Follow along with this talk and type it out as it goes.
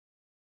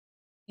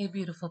Hey,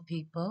 beautiful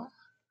people.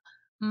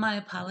 My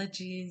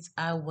apologies.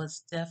 I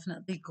was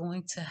definitely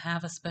going to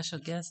have a special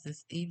guest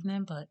this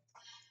evening, but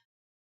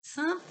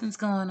something's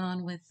going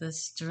on with the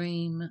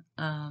stream.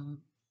 I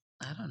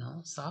don't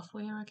know,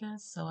 software, I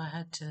guess. So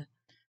I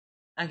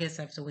guess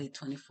I have to wait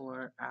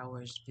 24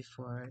 hours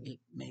before it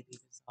may be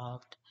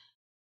resolved.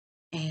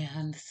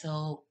 And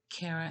so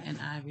Kara and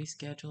I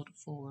rescheduled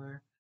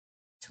for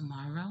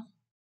tomorrow.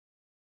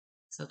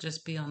 So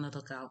just be on the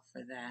lookout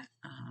for that.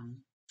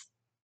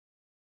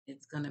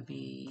 It's going to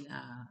be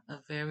a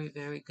very,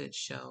 very good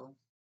show.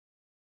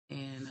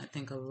 And I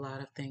think a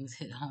lot of things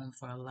hit home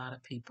for a lot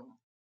of people.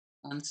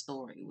 One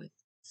story with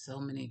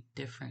so many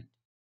different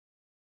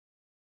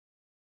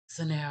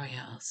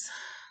scenarios.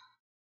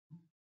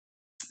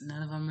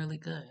 None of them really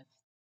good.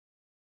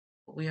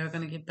 But we are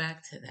going to get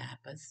back to that.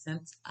 But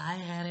since I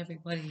had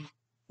everybody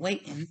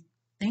waiting,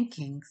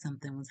 thinking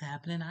something was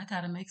happening, I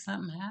got to make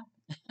something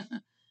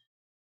happen.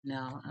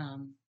 No,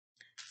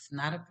 it's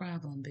not a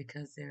problem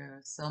because there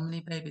are so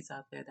many babies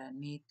out there that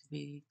need to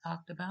be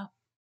talked about.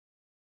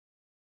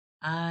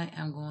 I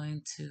am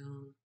going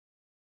to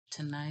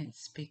tonight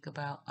speak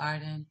about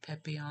Arden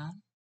Pepion.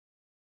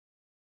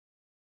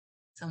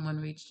 Someone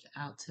reached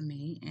out to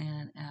me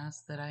and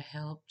asked that I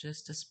help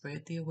just to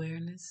spread the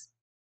awareness.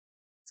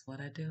 That's what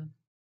I do.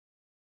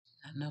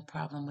 I have no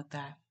problem with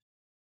that.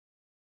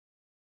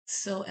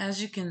 So,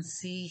 as you can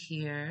see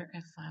here,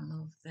 if I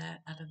move that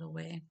out of the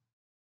way,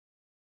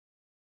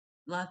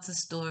 lots of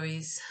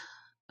stories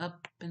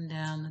up and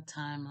down the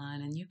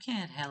timeline, and you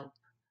can't help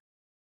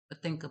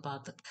but think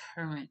about the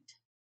current.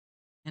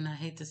 And I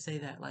hate to say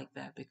that like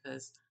that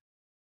because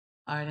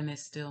Arden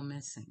is still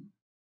missing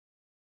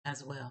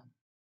as well.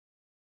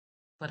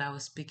 But I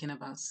was speaking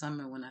about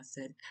summer when I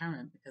said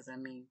current because I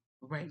mean,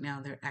 right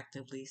now they're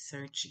actively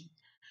searching.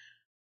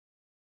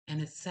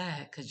 And it's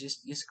sad because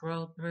you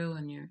scroll through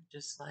and you're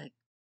just like,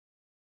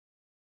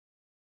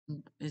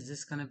 is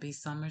this going to be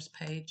Summer's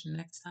page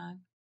next time?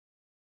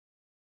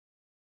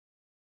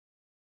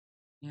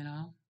 You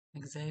know,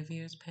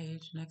 Xavier's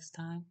page next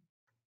time?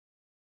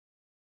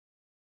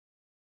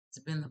 It's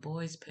been the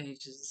boys'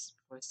 pages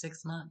for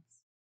 6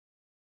 months.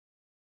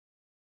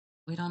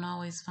 We don't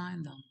always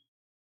find them,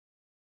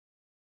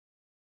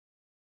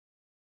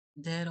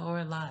 dead or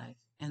alive,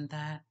 and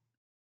that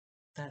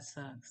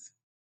sucks.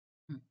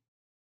 Hmm.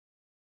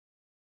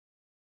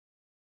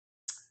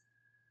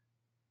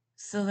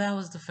 So that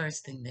was the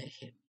first thing that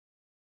hit me.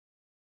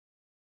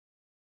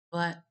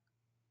 But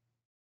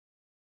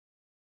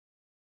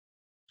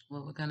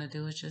what we're gonna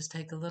do is just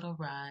take a little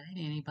ride.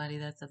 Anybody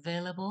that's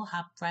available,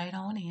 hop right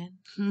on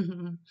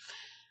in.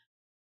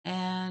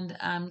 And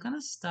I'm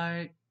gonna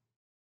start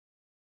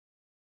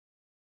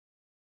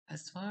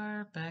as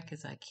far back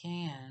as I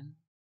can.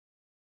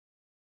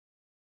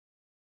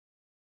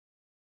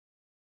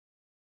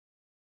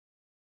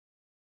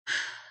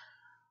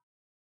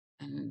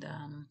 And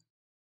I'm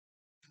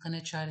going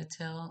to try to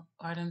tell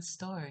Arden's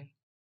story.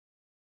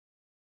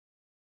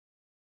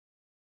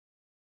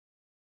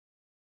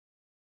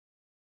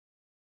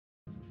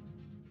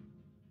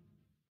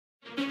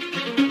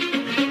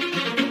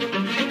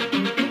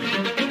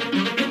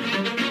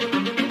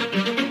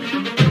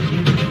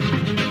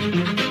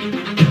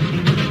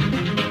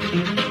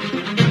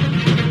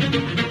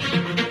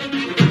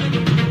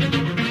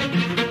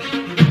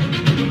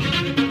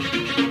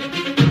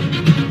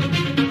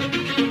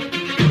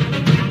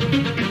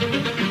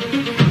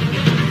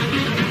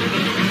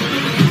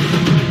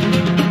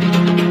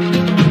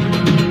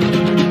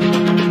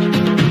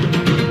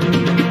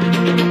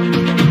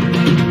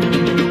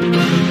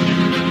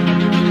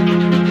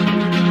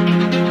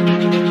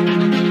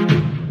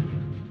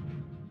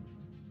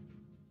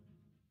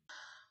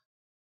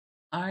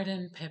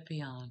 Arden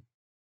Pepion,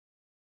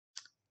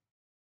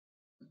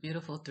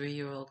 beautiful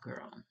 3-year-old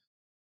girl.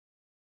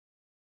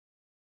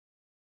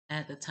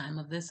 At the time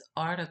of this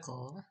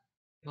article,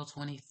 April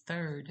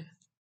 23rd,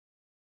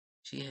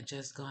 she had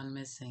just gone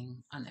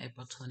missing on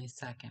April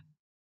 22nd.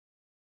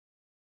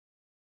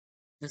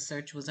 The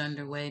search was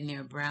underway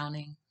near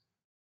Browning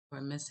for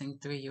a missing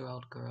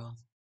 3-year-old girl.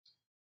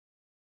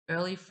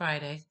 Early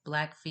Friday,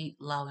 Blackfeet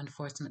Law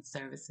Enforcement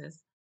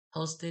Services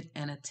posted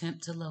an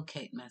attempt to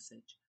locate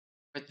message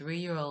for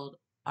 3-year-old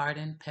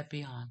Arden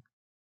Pepion.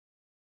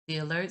 The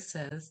alert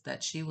says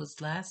that she was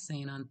last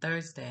seen on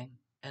Thursday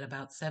at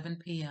about 7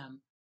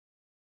 p.m.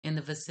 in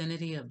the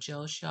vicinity of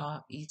Joe Shaw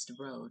East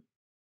Road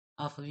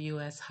off of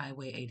US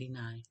Highway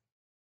 89.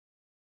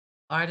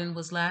 Arden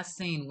was last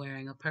seen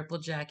wearing a purple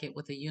jacket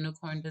with a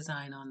unicorn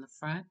design on the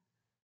front,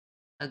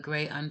 a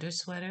gray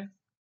undersweater,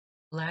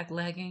 black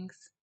leggings,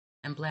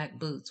 and black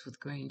boots with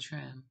green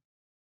trim.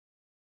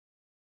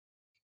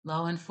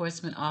 Law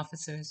enforcement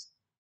officers,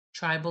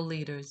 tribal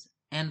leaders,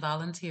 and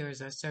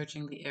volunteers are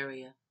searching the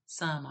area,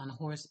 some on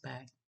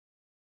horseback.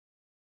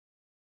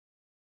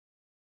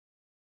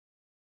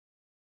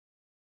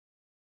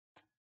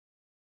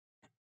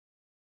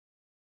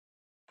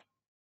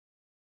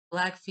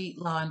 Blackfeet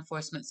Law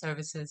Enforcement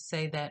Services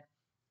say that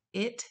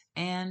it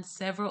and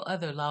several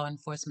other law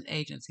enforcement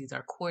agencies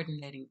are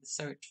coordinating the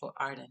search for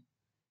Arden.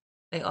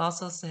 They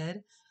also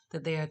said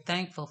that they are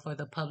thankful for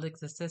the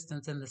public's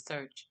assistance in the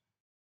search,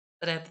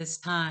 but at this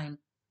time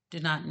do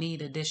not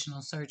need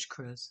additional search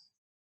crews.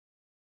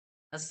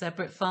 A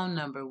separate phone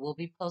number will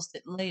be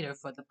posted later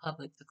for the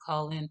public to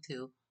call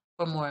into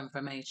for more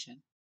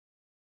information.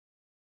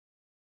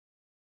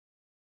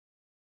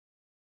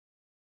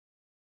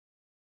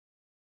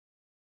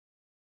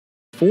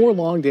 4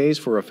 long days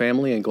for a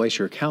family in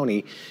Glacier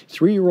County.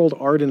 3-year-old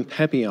Arden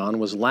Pepion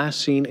was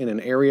last seen in an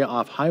area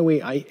off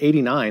Highway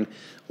 89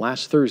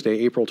 last Thursday,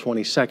 April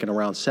 22nd,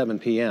 around 7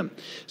 p.m.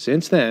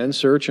 Since then,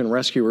 search and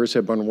rescuers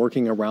have been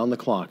working around the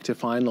clock to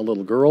find the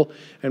little girl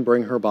and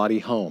bring her body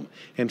home.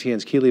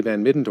 MTN's Keely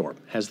Van Middendorp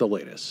has the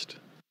latest.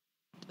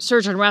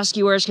 Search and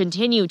rescuers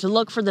continue to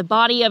look for the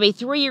body of a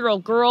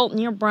 3-year-old girl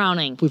near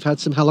Browning. We've had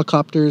some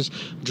helicopters,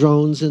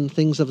 drones, and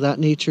things of that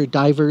nature,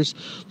 divers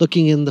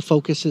looking in. The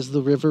focus is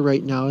the river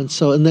right now, and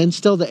then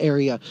still the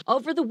area.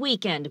 Over the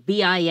weekend,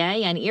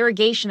 BIA and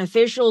irrigation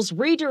officials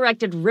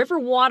redirected river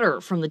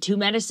water from the Two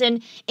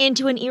Medicine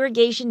into an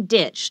irrigation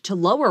ditch to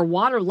lower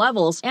water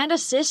levels and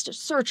assist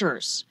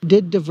searchers.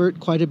 Did divert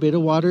quite a bit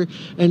of water,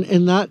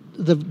 and that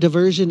the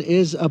diversion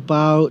is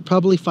about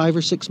probably 5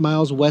 or 6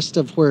 miles west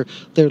of where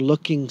they're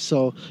looking.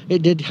 So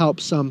it did help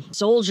some.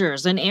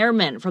 Soldiers and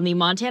airmen from the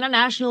Montana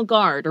National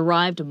Guard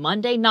arrived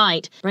Monday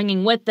night,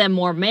 bringing with them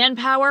more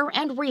manpower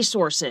and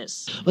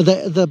resources.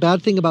 The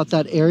bad thing about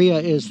that area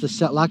is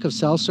the lack of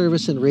cell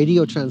service and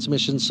radio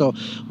transmission. So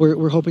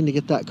we're hoping to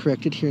get that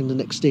corrected here in the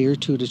next day or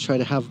two to try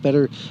to have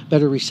better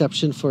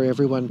reception for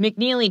everyone.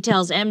 McNeely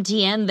tells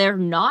MTN they're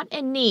not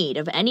in need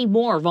of any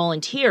more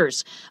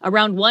volunteers.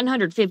 Around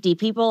 150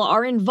 people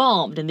are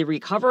involved in the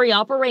recovery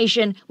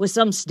operation, with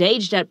some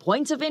staged at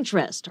points of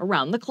interest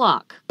around the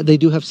clock. They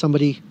do have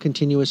somebody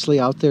continuously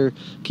out there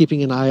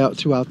keeping an eye out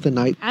throughout the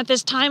night. At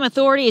this time,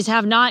 authorities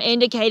have not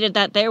indicated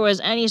that there was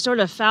any sort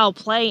of foul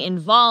play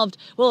involved.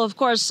 We'll, of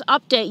course,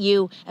 update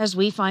you as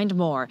we find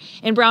more.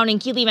 In Browning,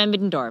 Keely Van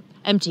Middendorp,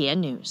 MTN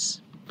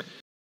News.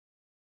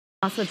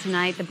 Also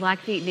tonight, the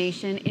Blackfeet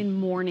Nation in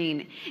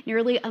mourning.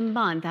 Nearly a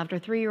month after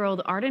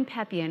 3-year-old Arden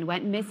Pepion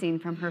went missing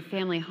from her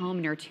family home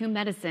near Two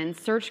Medicine,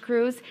 search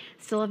crews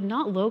still have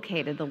not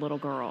located the little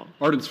girl.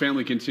 Arden's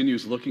family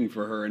continues looking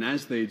for her, and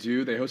as they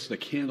do, they hosted a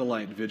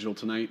candlelight vigil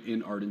tonight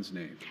in Arden's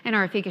name. And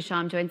our Afika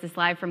Sham joins us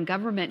live from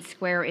Government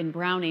Square in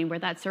Browning, where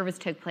that service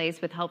took place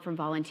with help from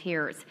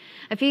volunteers.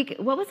 Afik,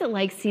 what was it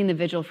like seeing the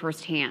vigil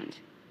firsthand?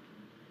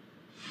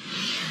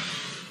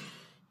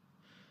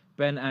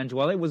 Ben, and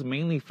while it was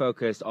mainly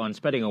focused on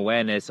spreading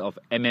awareness of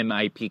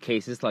MMIP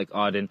cases like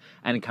Arden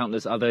and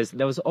countless others,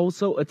 there was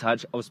also a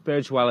touch of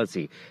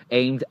spirituality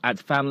aimed at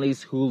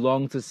families who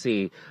long to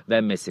see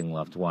their missing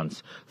loved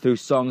ones. Through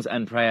songs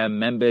and prayer,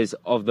 members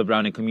of the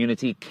Browning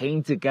community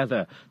came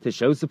together to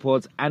show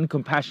support and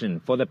compassion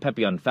for the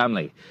Pepion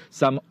family,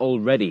 some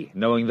already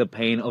knowing the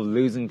pain of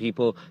losing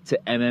people to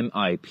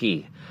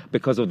MMIP.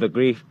 Because of the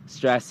grief,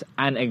 stress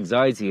and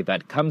anxiety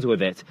that comes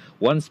with it,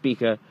 one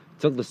speaker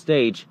took the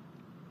stage.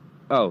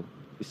 Oh,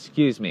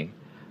 excuse me.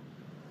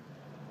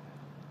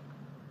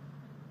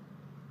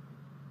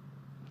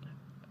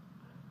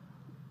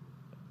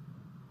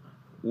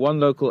 One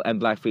local and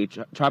Blackfeet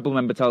tribal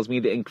member tells me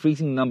the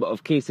increasing number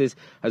of cases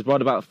has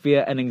brought about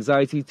fear and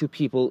anxiety to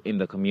people in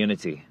the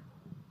community.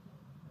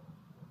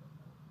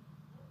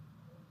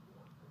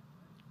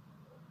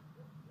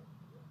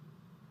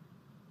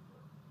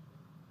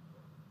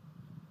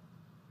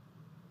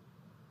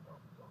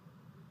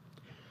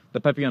 The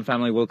Pepion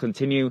family will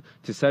continue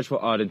to search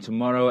for Arden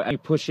tomorrow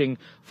and pushing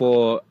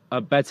for a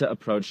better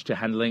approach to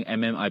handling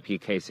MMIP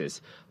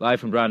cases. Live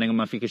from Browning, I'm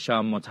Afika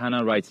Shah,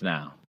 Montana, right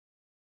now.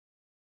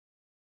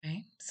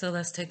 Okay, so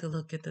let's take a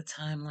look at the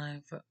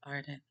timeline for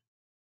Arden.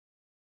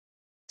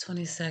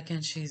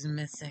 22nd, she's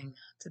missing.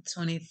 To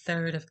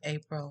 23rd of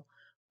April,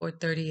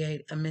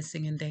 4:38, a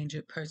missing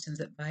endangered persons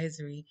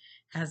advisory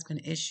has been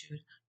issued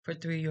for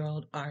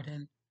 3-year-old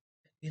Arden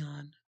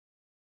Pepion.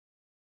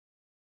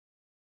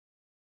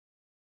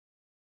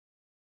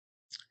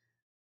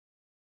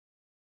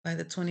 By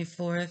the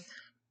 24th,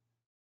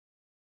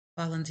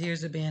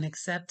 volunteers are being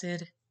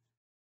accepted.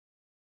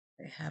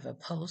 They have a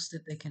post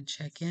that they can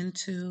check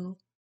into.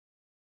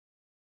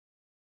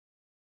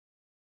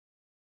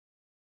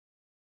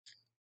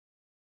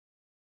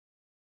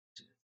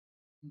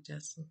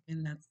 Just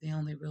looking, that's the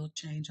only real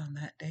change on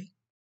that day.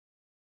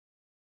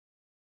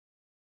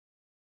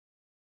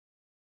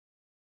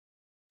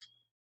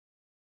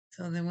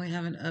 So then we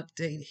have an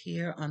update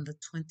here on the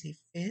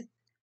 25th.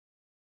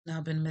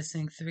 Now been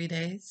missing 3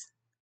 days.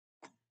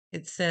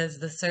 It says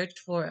the search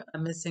for a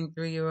missing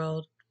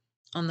 3-year-old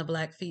on the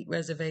Blackfeet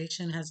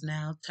Reservation has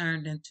now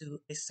turned into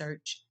a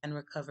search and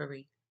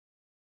recovery.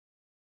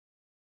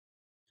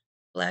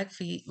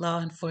 Blackfeet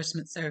Law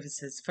Enforcement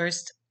Services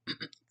first,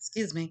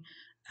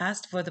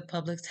 asked for the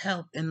public's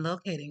help in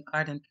locating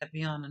Arden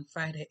Pepion on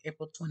Friday,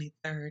 April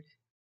 23rd,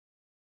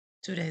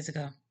 2 days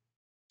ago.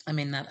 I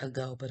mean, not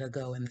ago, but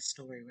ago in the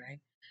story, right?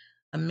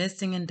 A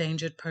missing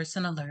endangered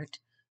person alert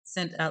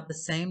sent out the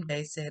same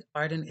day said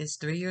Arden is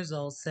 3 years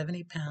old,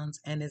 70 pounds,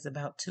 and is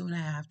about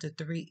 2.5 to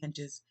 3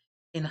 inches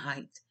in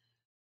height,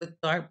 with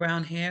dark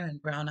brown hair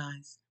and brown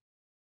eyes.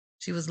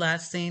 She was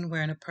last seen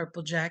wearing a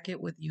purple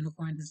jacket with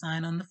unicorn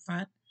design on the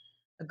front,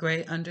 a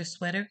gray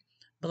undersweater,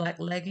 black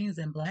leggings,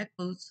 and black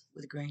boots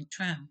with green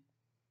trim.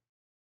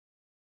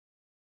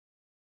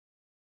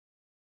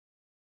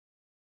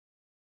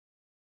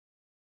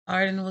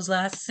 Arden was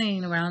last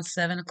seen around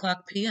 7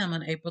 o'clock p.m.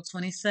 on April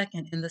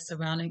 22nd in the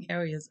surrounding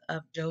areas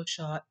of Joe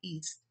Shaw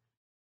East,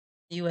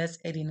 US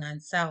 89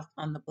 South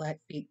on the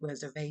Blackfeet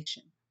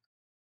Reservation.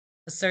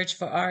 A search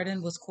for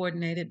Arden was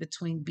coordinated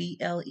between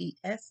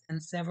BLES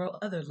and several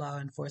other law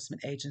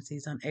enforcement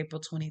agencies on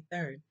April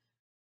 23rd,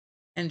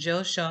 and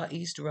Joe Shaw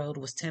East Road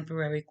was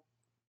temporarily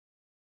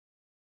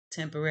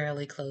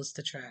closed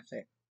to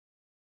traffic.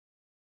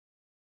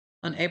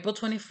 On April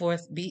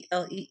 24th,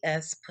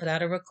 BLES put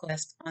out a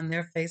request on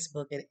their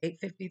Facebook at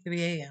 8:53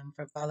 a.m.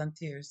 for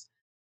volunteers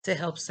to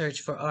help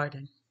search for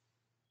Arden.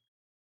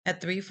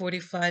 At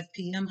 3:45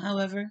 p.m.,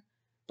 however,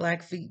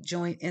 Blackfeet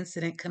Joint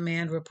Incident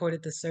Command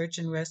reported the search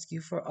and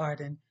rescue for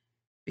Arden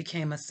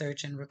became a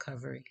search and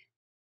recovery.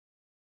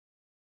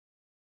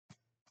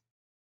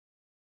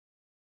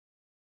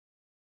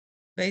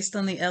 Based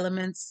on the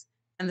elements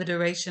and the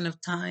duration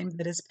of time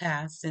that has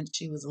passed since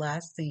she was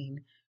last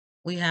seen,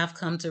 we have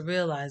come to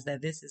realize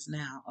that this is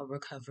now a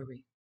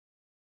recovery.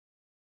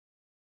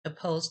 A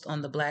post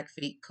on the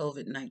Blackfeet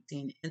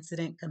COVID-19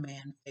 Incident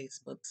Command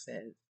Facebook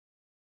says,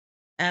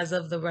 as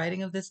of the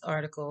writing of this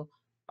article,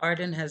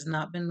 Arden has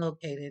not been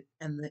located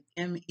and the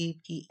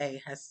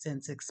MEPA has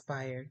since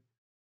expired.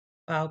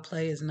 Foul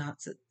play is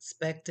not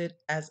suspected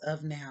as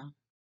of now.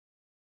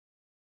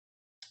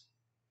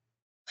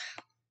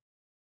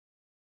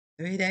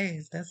 3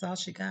 days, that's all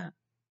she got.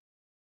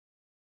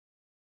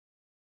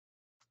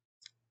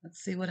 Let's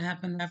see what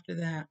happened after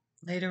that.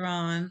 Later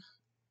on,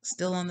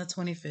 still on the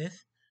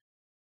 25th,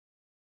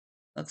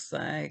 looks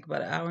like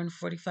about an hour and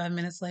 45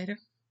 minutes later.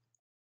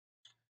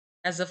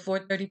 As of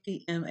 4:30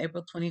 p.m.,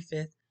 April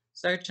 25th,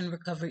 search and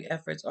recovery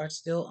efforts are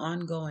still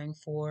ongoing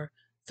for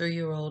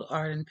 3-year-old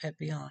Arden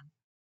Pepion.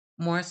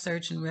 More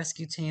search and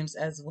rescue teams,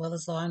 as well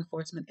as law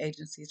enforcement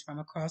agencies from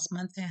across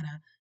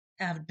Montana,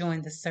 have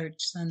joined the search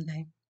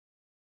Sunday.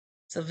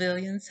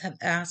 Civilians have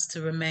asked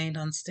to remain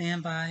on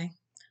standby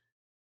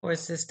for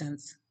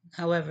assistance.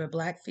 However,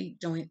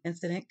 Blackfeet Joint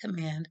Incident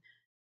Command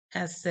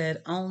has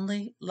said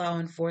only law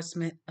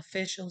enforcement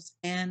officials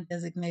and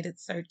designated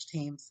search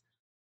teams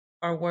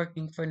are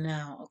working for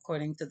now,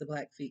 according to the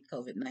Blackfeet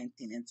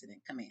COVID-19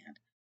 Incident Command.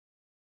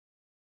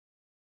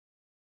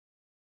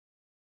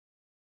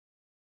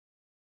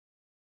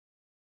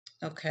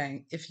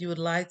 Okay, if you would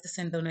like to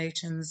send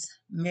donations,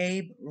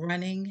 MABE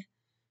running,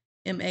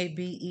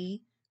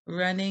 MABE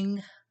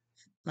running,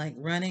 like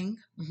running,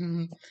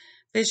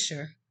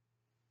 Fisher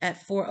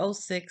at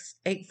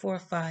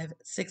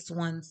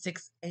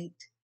 406-845-6168,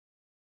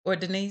 or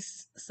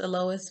Denise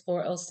Salois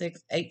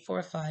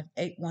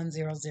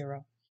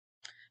 406-845-8100.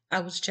 I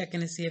was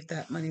checking to see if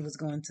that money was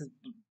going to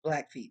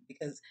Blackfeet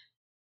because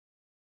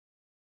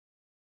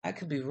I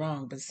could be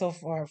wrong, but so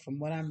far from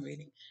what I'm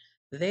reading,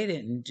 they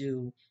didn't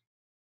do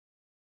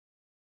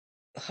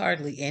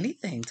hardly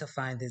anything to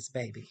find this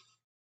baby.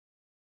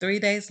 3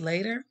 days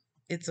later,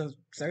 it's a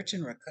search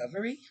and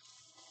recovery?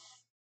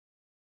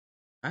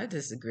 I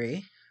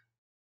disagree.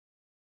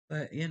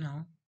 But,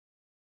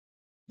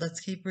 let's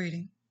keep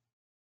reading.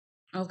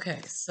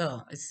 Okay,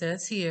 so it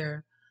says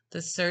here,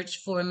 the search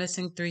for a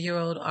missing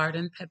 3-year-old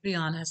Arden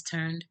Pepion has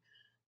turned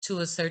to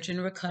a search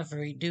and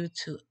recovery due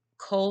to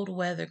cold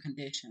weather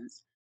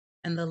conditions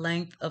and the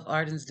length of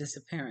Arden's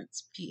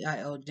disappearance.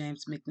 PIO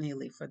James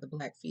McNeely for the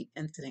Blackfeet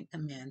Incident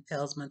Command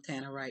tells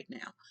Montana Right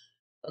Now.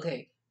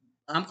 Okay,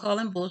 I'm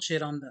calling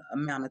bullshit on the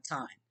amount of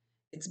time.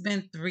 It's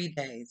been 3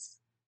 days.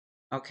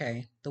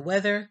 Okay, the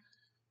weather,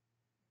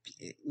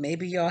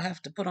 maybe y'all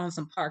have to put on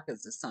some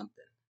parkas or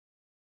something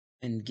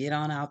and get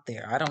on out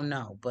there. I don't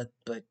know, but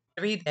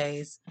 3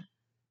 days,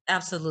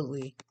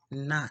 absolutely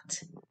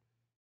not.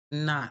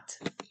 Not.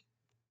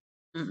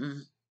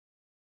 Mm-mm.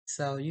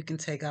 So you can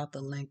take out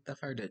the length of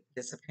her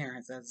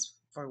disappearance as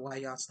for why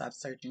y'all stopped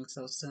searching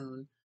so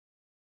soon.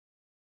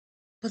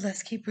 But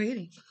let's keep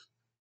reading.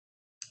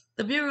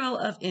 The Bureau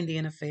of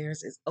Indian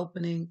Affairs is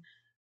opening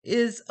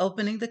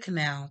the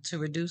canal to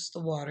reduce the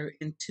water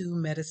into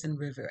Medicine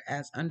River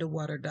as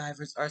underwater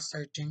divers are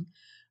searching,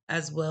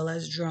 as well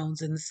as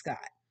drones in the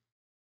sky.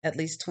 At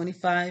least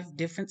 25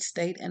 different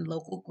state and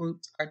local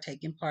groups are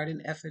taking part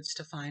in efforts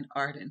to find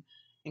Arden,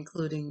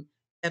 including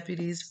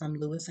deputies from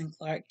Lewis and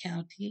Clark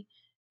County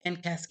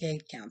and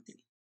Cascade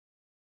County.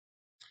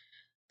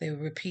 They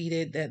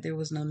repeated that there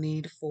was no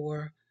need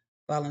for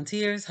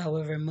volunteers.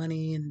 However,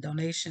 money and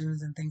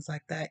donations and things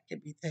like that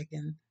could be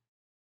taken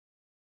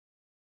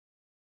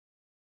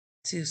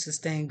to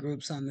sustain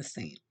groups on the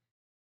scene.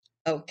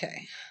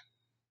 Okay.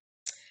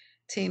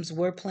 Teams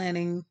were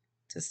planning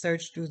to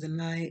search through the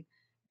night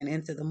and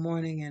into the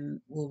morning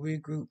and will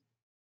regroup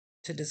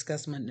to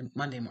discuss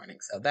Monday morning.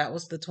 So that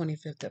was the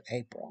 25th of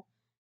April.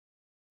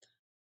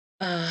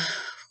 Of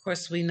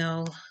course, we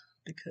know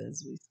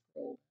because we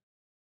scrolled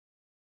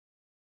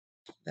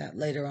that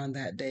later on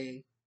that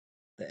day,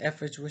 The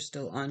efforts were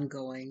still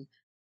ongoing.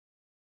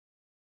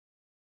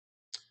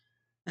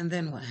 And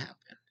then what happened?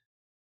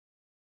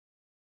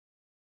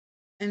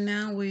 And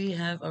now we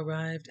have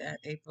arrived at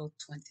April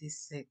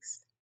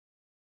 26th.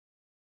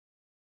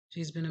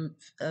 She's been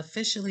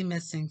officially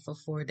missing for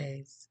 4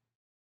 days.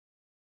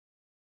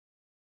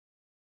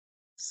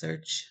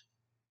 Search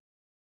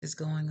is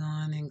going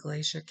on in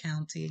Glacier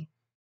County.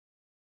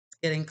 It's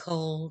getting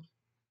cold.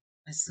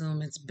 I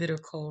assume it's bitter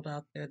cold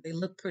out there. They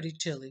look pretty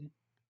chilly.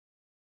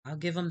 I'll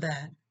give them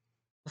that.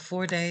 For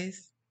 4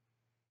 days?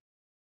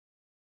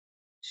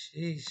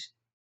 Sheesh.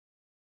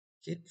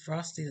 Get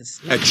Frosty to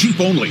sleep. At Jeep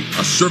Only,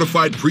 a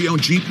certified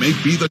pre-owned Jeep may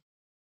be the...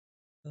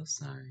 So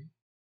sorry.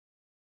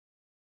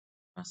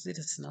 Frosty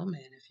the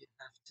Snowman if you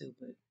have to,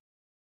 but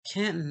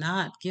can't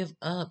not give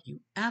up. You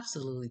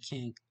absolutely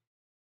can't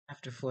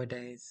after 4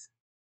 days.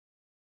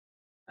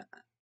 I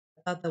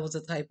thought that was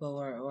a typo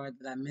or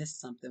that I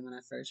missed something when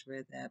I first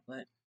read that,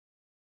 but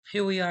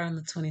here we are on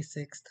the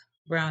 26th,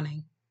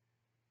 Browning,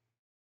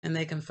 and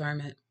they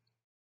confirm it.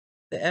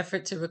 The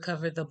effort to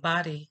recover the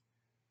body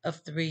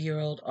of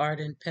 3-year-old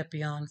Arden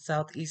Pepion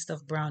southeast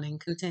of Browning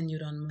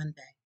continued on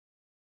Monday.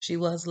 She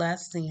was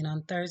last seen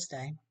on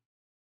Thursday,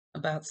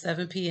 about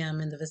 7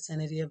 p.m. in the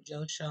vicinity of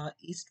Joe Shaw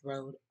East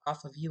Road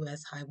off of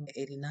U.S. Highway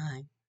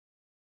 89.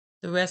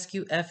 The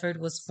rescue effort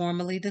was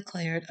formally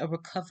declared a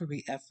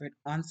recovery effort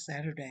on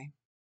Saturday.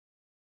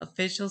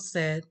 Officials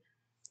said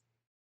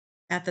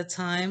at the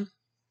time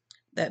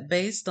that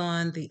based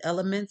on the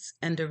elements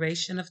and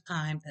duration of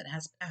time that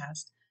has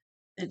passed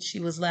since she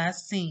was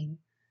last seen,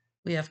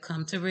 we have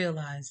come to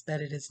realize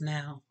that it is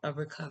now a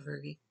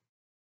recovery.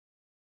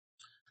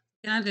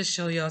 Can I just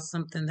show y'all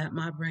something that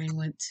my brain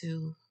went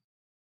to?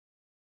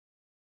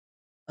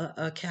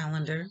 A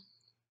calendar.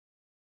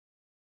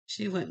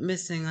 She went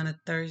missing on a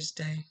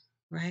Thursday,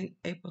 right?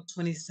 April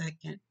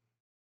 22nd.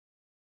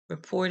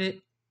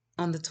 Reported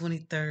on the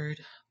 23rd.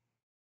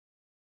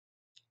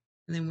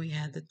 And then we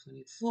had the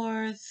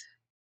 24th,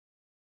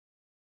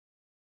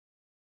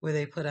 where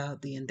they put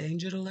out the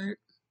endangered alert.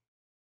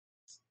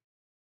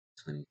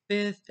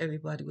 25th,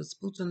 everybody was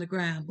boots on the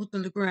ground, boots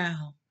on the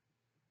ground.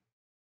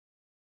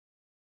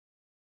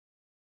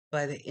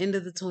 By the end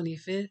of the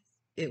 25th,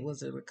 it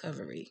was a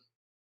recovery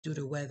due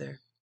to weather.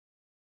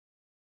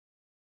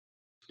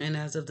 And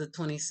as of the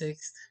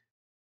 26th,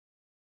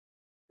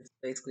 it's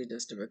basically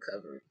just a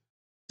recovery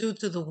due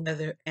to the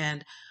weather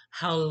and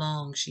how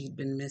long she'd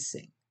been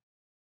missing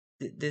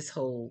this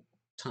whole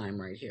time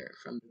right here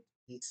from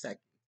the 22nd.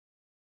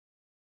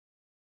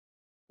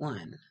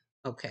 1.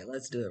 Okay,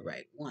 let's do it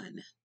right.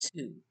 1,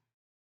 2,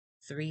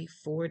 3,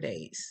 4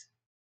 days.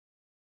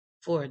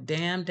 4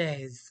 damn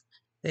days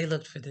they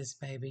looked for this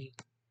baby.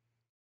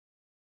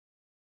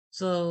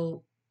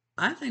 So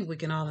I think we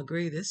can all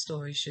agree this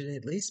story should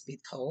at least be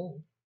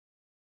told.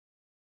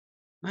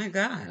 My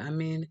God, I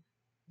mean,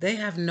 they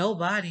have no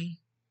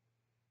body,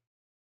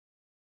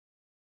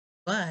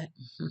 but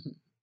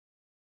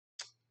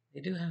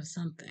they do have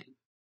something.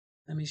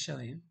 Let me show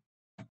you.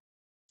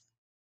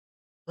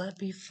 But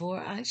before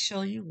I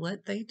show you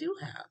what they do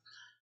have,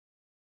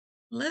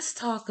 let's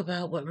talk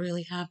about what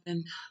really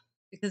happened,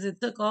 because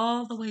it took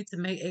all the way to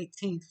May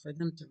 18th for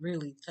them to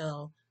really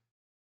tell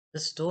the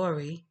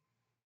story.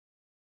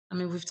 I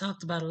mean, we've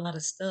talked about a lot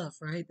of stuff,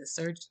 right? The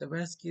search, the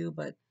rescue,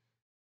 but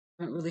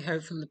haven't really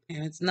heard from the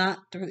parents, not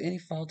through any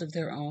fault of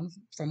their own,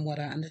 from what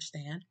I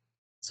understand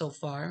so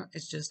far.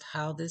 It's just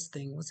how this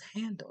thing was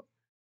handled.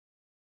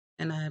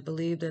 And I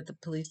believe that the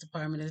police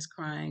department is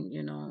crying,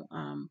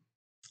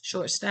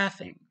 short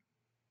staffing.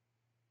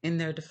 In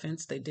their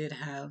defense, they did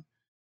have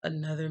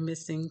another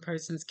missing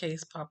persons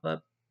case pop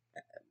up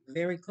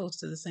very close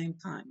to the same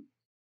time,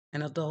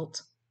 an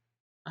adult,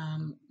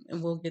 and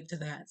we'll get to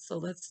that. So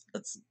let's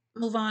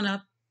move on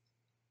up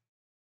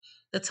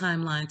the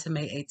timeline to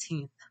May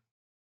 18th.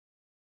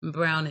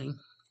 Browning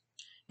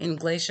in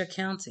Glacier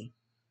County.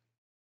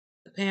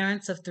 The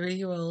parents of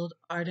 3-year-old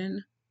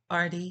Arden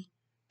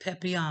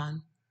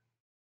Pepion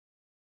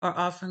are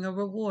offering a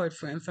reward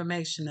for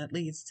information that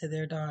leads to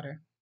their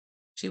daughter.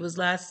 She was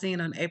last seen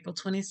on April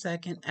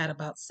 22nd at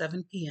about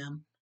 7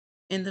 p.m.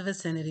 in the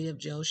vicinity of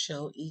Joe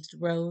Show East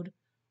Road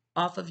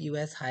off of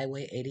U.S.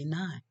 Highway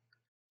 89,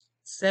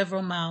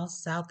 several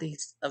miles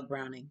southeast of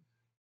Browning.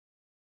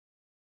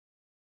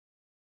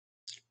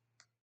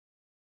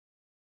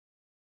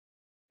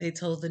 They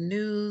told the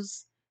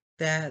news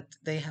that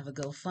they have a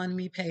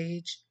GoFundMe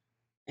page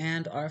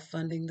and are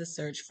funding the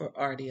search for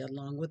Artie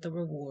along with a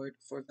reward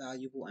for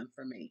valuable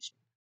information.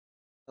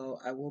 So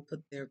I will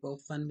put their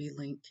GoFundMe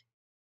link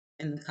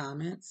in the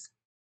comments.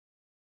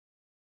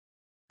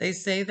 They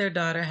say their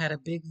daughter had a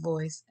big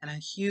voice and a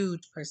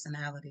huge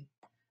personality.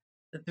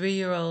 The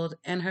 3-year-old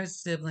and her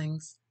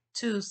siblings,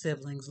 2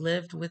 siblings,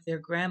 lived with their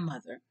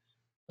grandmother,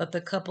 but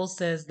the couple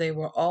says they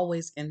were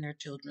always in their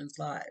children's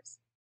lives.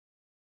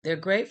 They're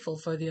grateful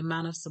for the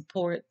amount of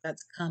support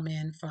that's come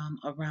in from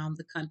around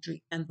the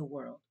country and the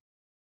world.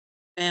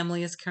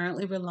 Family is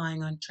currently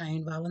relying on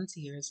trained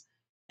volunteers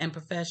and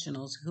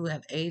professionals who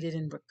have aided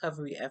in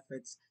recovery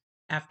efforts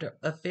after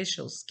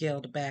officials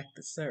scaled back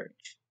the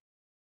search.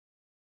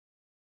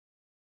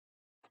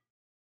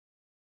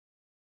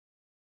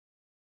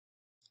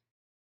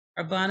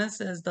 Arbana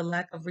says the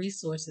lack of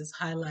resources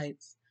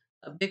highlights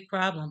a big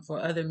problem for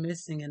other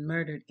missing and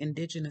murdered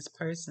Indigenous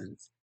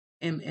persons,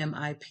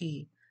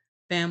 MMIP,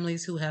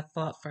 families who have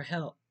fought for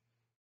help.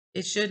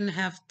 It shouldn't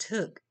have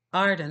took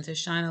Arden to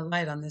shine a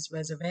light on this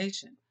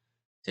reservation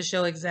to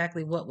show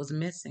exactly what was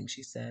missing,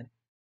 she said.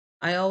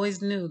 I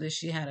always knew that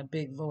she had a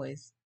big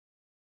voice,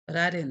 but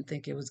I didn't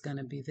think it was going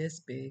to be this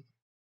big.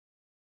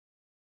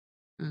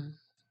 Mm.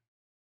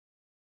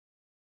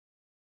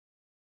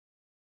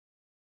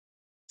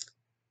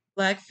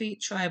 Blackfeet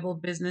Tribal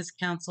Business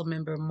Council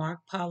member Mark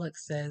Pollock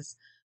says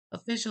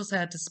officials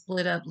had to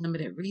split up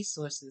limited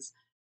resources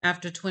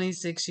after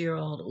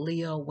 26-year-old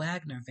Leo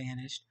Wagner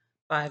vanished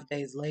 5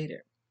 days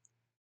later.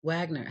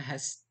 Wagner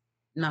has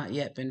not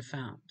yet been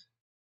found.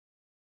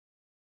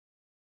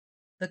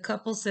 The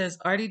couple says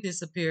Artie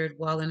disappeared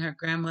while in her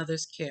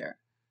grandmother's care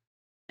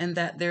and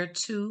that their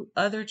 2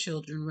 other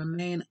children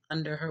remain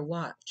under her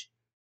watch.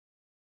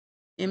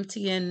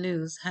 MTN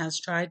News has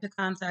tried to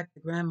contact the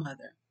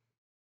grandmother,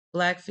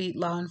 Blackfeet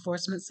Law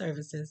Enforcement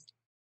Services,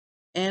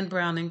 and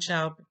Browning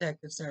Child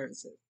Protective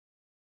Services.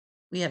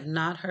 We have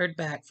not heard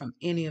back from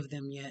any of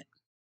them yet,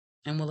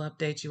 and we'll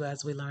update you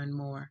as we learn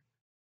more.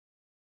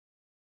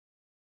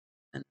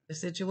 Another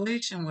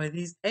situation where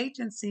these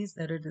agencies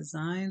that are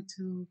designed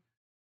to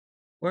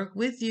work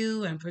with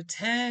you and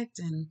protect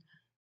and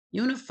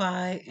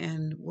unify,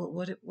 and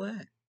what?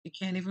 You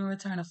can't even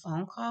return a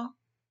phone call?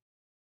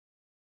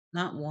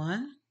 Not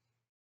one?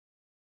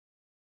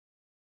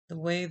 The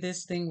way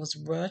this thing was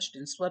rushed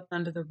and swept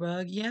under the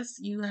rug. Yes,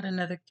 you had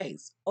another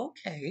case.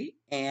 Okay,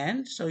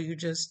 and so you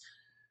just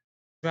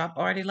drop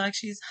Artie like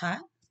she's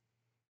hot?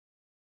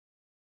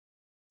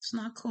 It's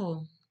not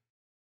cool.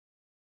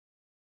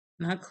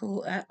 Not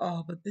cool at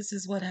all, but this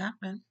is what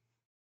happened.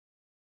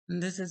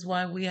 And this is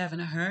why we haven't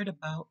heard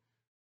about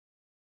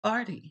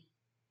Artie.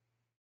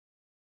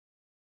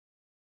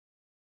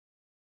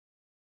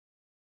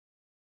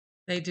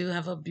 They do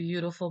have a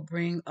beautiful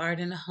Bring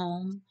Arden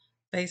Home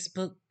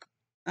Facebook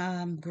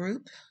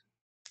group.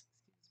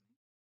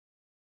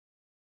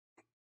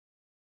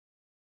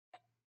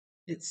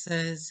 It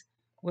says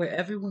where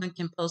everyone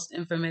can post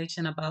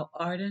information about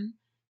Arden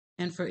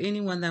and for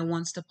anyone that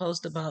wants to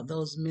post about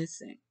those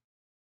missing.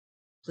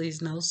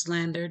 Please no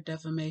slander,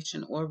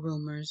 defamation, or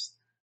rumors,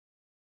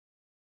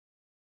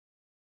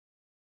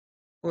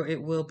 or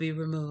it will be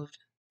removed.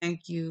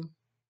 Thank you.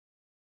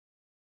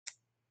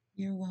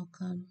 You're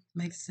welcome.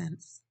 Makes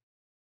sense.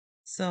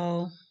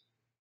 So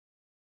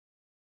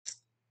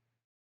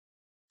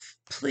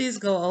please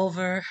go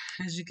over.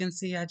 As you can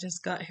see, I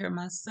just got here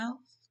myself.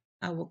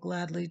 I will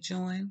gladly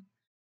join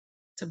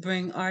to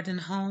bring Arden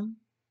home.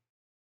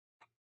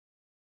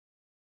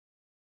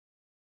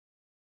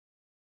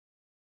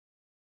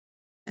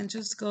 And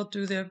just go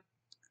through their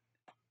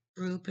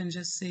group and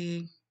just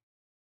see,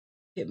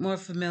 get more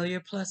familiar.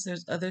 Plus,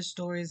 there's other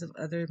stories of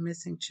other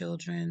missing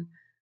children.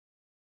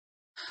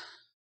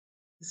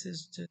 This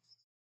is just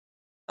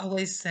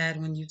always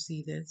sad when you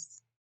see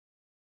this.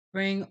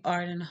 Bring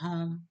Arden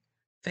Home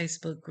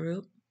Facebook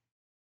group,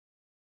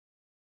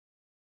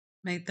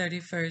 May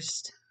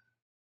 31st.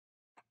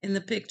 In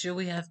the picture,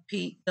 we have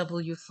Pete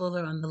W.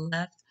 Fuller on the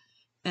left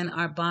and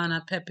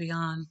Arbana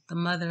Pepion, the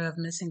mother of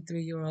missing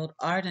 3-year-old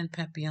Arden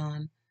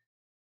Pepion.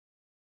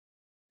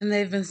 And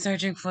they've been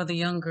searching for the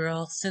young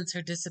girl since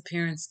her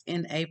disappearance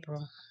in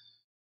April.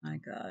 My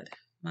God,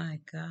 my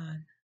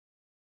God.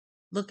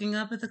 Looking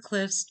up at the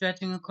cliffs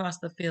stretching across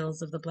the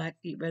fields of the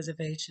Blackfeet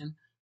Reservation,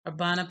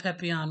 Arbana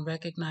Pepion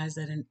recognized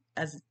that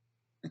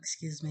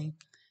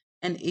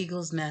an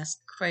eagle's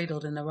nest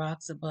cradled in the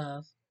rocks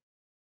above.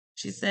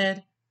 She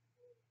said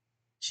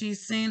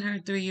she's seen her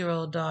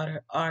 3-year-old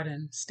daughter,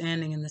 Arden,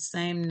 standing in the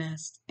same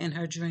nest in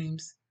her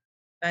dreams,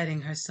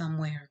 guiding her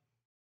somewhere.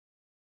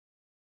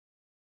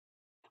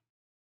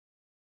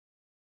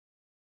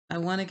 I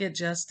want to get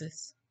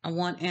justice. I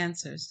want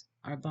answers,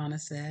 Arbana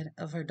said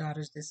of her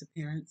daughter's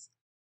disappearance.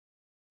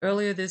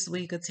 Earlier this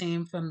week, a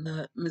team from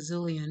the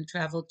Missoulian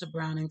traveled to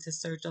Browning to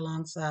search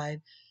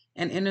alongside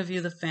and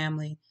interview the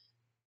family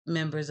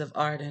members of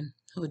Arden,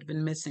 who had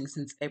been missing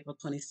since April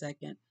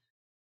 22nd.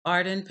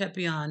 Arden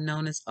Pepion,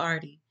 known as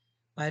Artie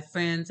by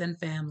friends and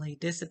family,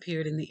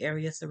 disappeared in the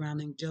area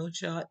surrounding Joe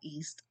Shaw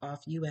East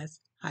off U.S.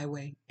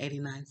 Highway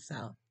 89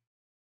 South.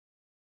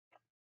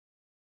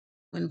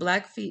 When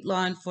Blackfeet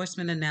law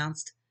enforcement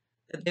announced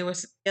that they were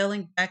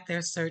scaling back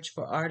their search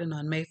for Arden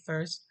on May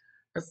 1st,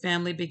 her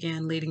family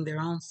began leading their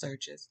own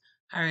searches,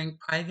 hiring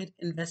private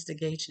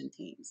investigation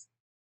teams.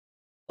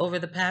 Over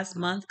the past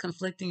month,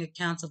 conflicting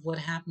accounts of what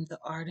happened to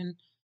Arden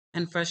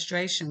and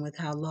frustration with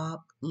how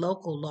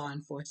local law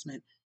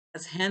enforcement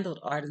has handled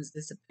Arden's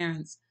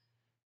disappearance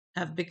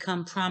have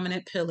become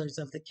prominent pillars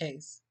of the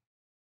case.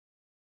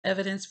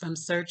 Evidence from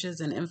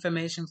searches and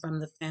information from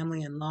the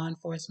family and law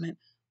enforcement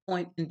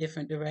point in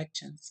different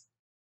directions.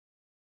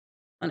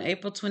 On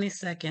April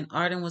 22nd,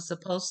 Arden was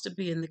supposed to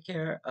be in the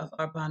care of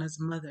Arbana's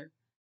mother.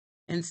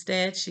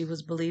 Instead, she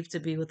was believed to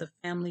be with a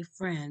family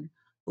friend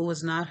who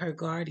was not her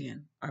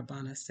guardian,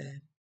 Arbana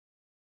said.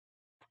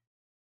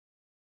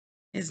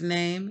 His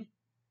name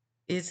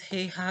is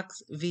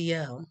Hayhawks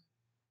VL.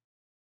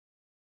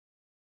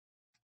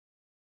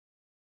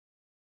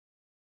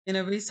 In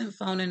a recent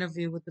phone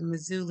interview with the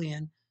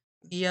Missoulian,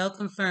 VL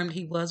confirmed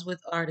he was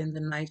with Arden the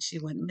night she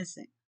went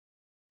missing.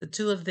 The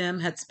two of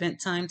them had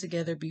spent time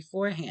together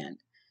beforehand,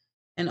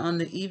 and on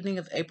the evening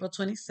of April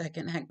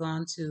 22nd had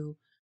gone to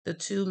the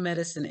Two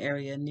Medicine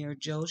area near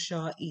Joe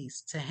Shaw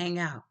East to hang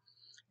out,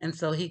 and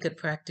so he could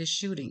practice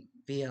shooting,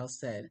 VL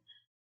said.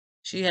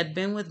 She had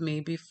been with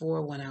me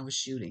before when I was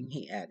shooting,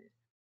 he added.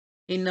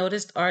 He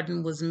noticed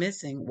Arden was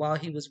missing while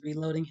he was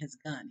reloading his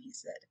gun, he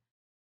said.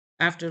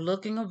 After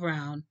looking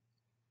around,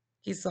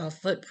 he saw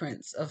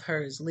footprints of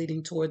hers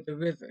leading toward the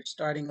river,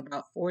 starting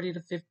about 40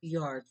 to 50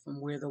 yards from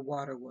where the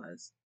water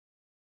was.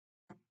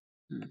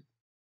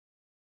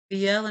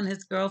 VL and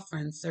his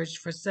girlfriend searched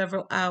for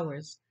several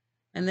hours,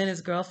 and then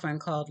his girlfriend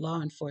called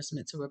law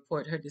enforcement to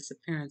report her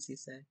disappearance, he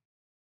said.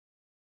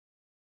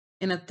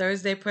 In a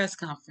Thursday press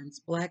conference,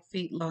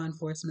 Blackfeet law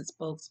enforcement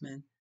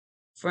spokesman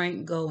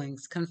Frank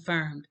Goings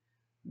confirmed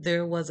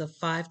there was a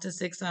 5 to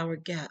 6 hour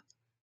gap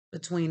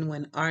between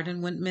when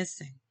Arden went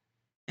missing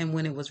and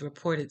when it was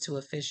reported to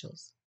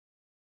officials.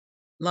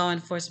 Law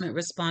enforcement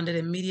responded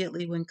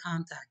immediately when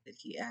contacted,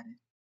 he added.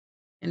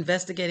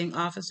 Investigating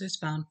officers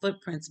found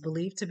footprints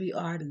believed to be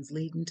Arden's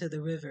leading to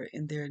the river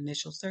in their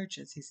initial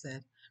searches, he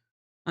said.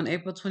 On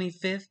April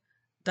 25th,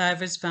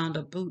 divers found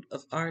a boot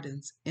of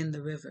Arden's in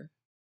the river.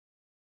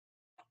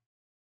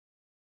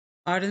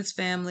 Arden's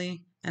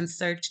family and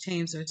search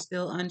teams are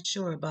still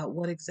unsure about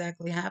what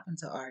exactly happened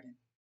to Arden.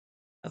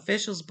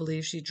 Officials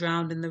believe she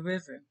drowned in the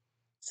river,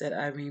 said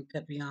Irene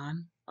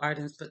Pepion,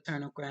 Arden's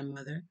paternal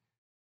grandmother.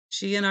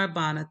 She and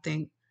Arbana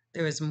think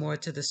there is more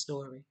to the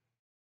story.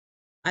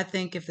 I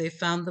think if they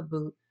found the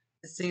boot,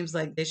 it seems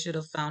like they should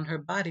have found her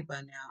body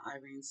by now,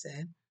 Irene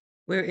said.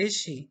 Where is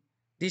she?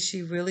 Did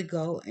she really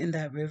go in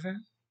that river?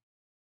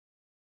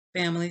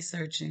 Family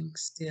searching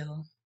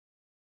still.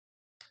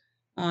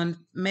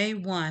 On May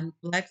 1,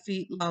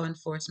 Blackfeet law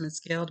enforcement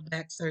scaled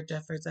back search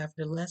efforts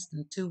after less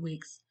than 2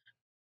 weeks.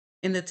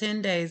 In the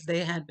 10 days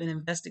they had been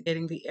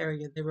investigating the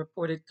area, they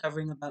reported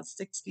covering about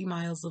 60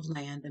 miles of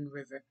land and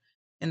river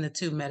in the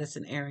Two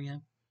Medicine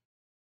area.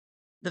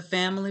 The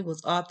family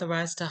was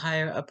authorized to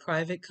hire a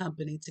private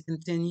company to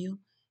continue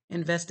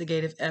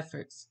investigative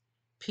efforts.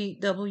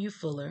 Pete W.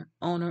 Fuller,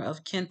 owner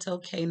of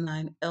Kento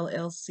K9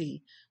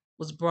 LLC,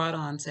 was brought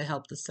on to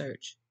help the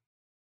search.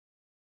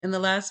 In the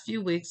last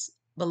few weeks,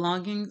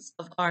 belongings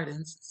of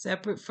Arden's,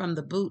 separate from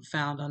the boot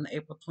found on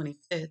April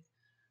 25th,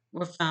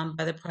 were found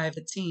by the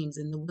private teams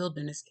in the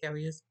wilderness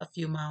areas a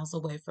few miles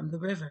away from the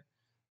river,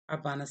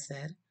 Arbana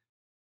said.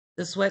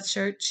 The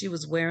sweatshirt she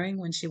was wearing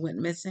when she went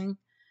missing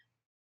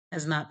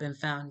has not been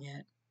found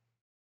yet.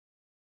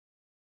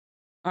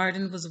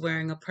 Arden was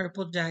wearing a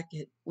purple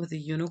jacket with a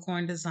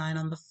unicorn design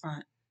on the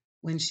front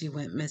when she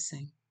went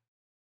missing,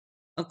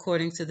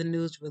 according to the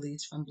news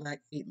release from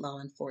Blackfeet law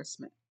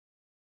enforcement.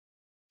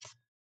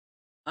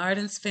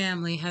 Arden's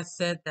family has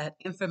said that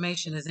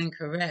information is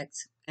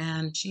incorrect,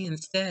 and she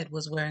instead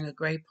was wearing a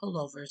gray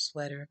pullover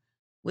sweater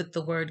with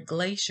the word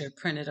glacier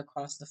printed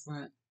across the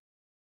front.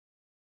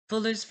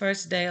 Fuller's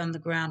first day on the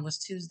ground was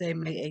Tuesday,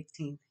 May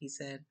 18th, he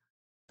said.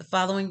 The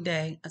following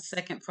day, a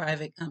second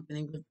private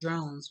company with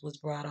drones was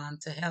brought on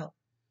to help.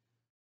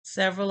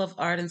 Several of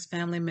Arden's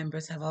family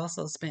members have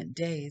also spent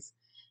days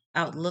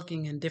out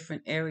looking in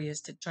different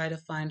areas to try to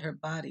find her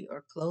body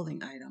or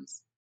clothing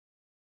items.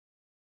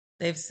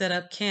 They've set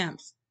up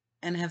camps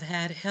and have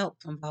had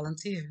help from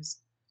volunteers.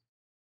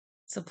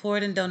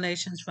 Support and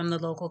donations from the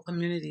local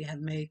community have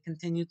made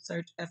continued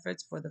search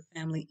efforts for the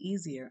family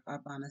easier,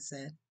 Arbana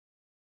said.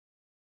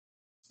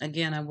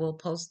 Again, I will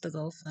post the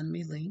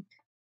GoFundMe link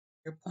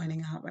you're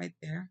pointing out right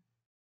there.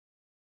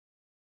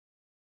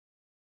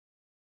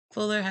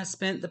 Fuller has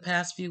spent the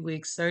past few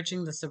weeks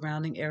searching the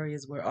surrounding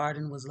areas where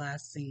Arden was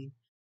last seen.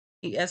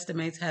 He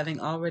estimates having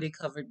already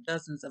covered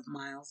dozens of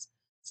miles,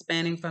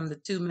 spanning from the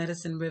Two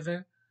Medicine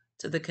River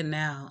to the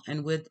canal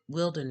and with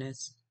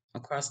wilderness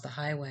across the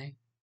highway.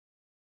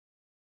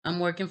 I'm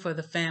working for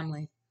the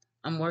family.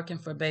 I'm working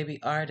for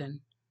baby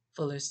Arden,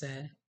 Fuller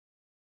said.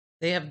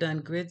 They have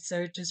done grid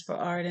searches for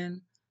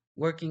Arden,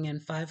 working in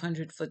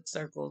 500-foot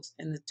circles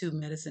in the Two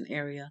Medicine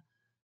area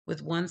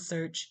with one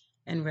search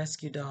and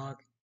rescue dog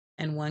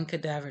and one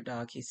cadaver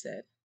dog, he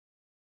said.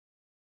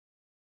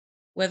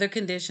 Weather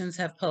conditions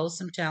have posed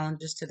some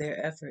challenges to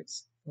their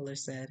efforts, Fuller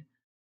said.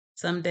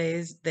 Some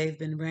days they've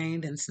been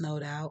rained and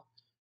snowed out,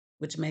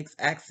 which makes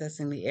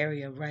accessing the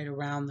area right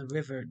around the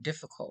river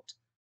difficult.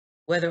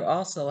 Weather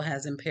also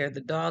has impaired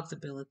the dog's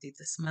ability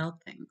to smell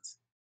things.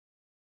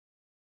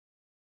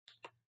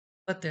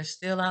 But they're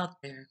still out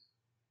there,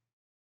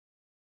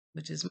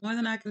 which is more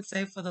than I can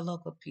say for the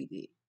local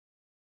PD.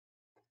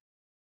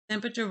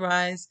 Temperature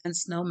rise and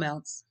snow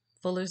melts.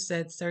 Fuller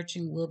said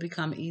searching will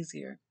become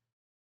easier.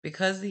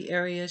 Because the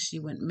area she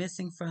went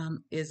missing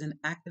from is an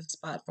active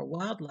spot for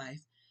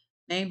wildlife,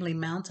 namely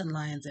mountain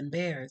lions and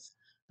bears,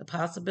 the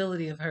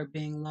possibility of her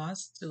being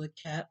lost to a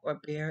cat or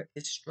bear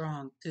is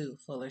strong too,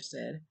 Fuller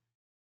said.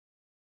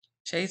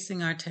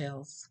 Chasing our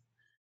tails.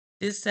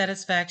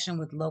 Dissatisfaction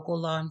with local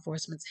law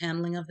enforcement's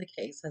handling of the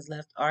case has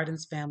left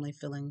Arden's family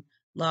feeling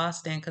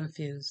lost and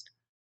confused.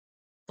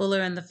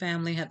 Fuller and the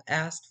family have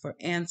asked for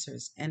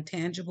answers and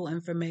tangible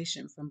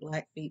information from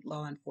Blackfeet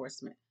law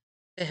enforcement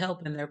to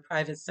help in their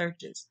private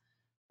searches,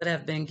 but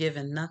have been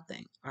given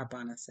nothing,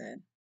 Arbana said.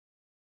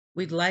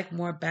 We'd like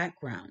more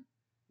background.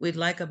 We'd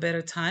like a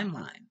better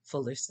timeline,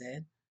 Fuller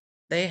said.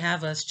 They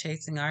have us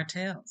chasing our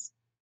tails.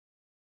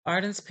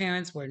 Arden's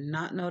parents were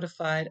not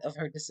notified of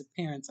her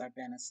disappearance,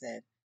 Arbana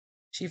said.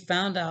 She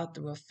found out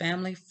through a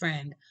family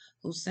friend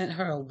who sent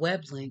her a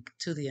web link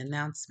to the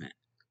announcement.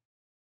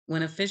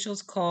 When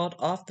officials called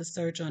off the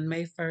search on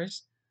May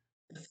 1st,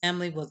 the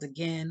family was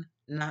again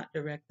not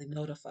directly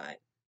notified.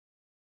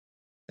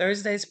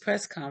 Thursday's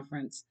press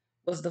conference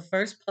was the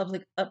first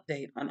public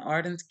update on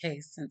Arden's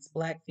case since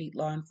Blackfeet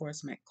law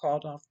enforcement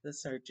called off the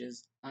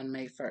searches on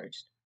May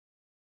 1st.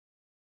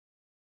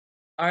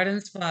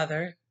 Arden's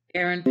father,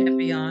 Aaron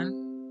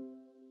Pepion,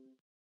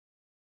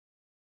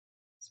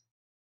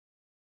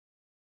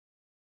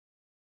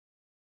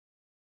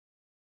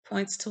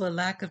 points to a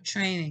lack of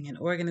training and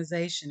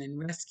organization in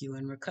rescue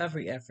and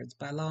recovery efforts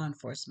by law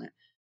enforcement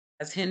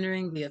as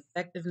hindering the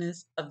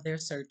effectiveness of their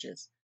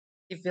searches.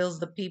 He feels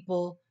the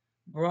people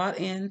brought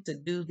in to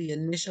do the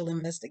initial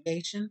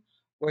investigation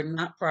were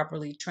not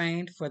properly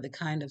trained for the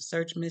kind of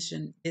search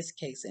mission this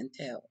case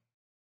entailed.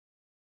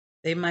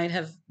 They might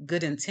have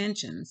good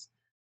intentions,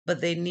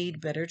 but they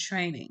need better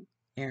training,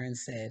 Aaron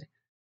said.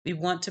 We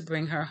want to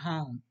bring her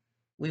home.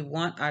 We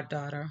want our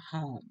daughter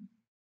home.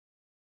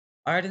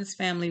 Arden's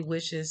family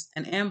wishes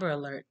an Amber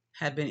Alert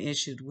had been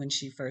issued when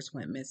she first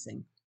went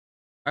missing.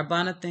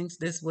 Arbana thinks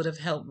this would have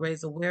helped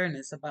raise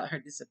awareness about her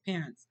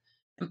disappearance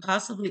and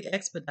possibly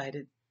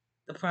expedited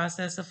the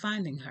process of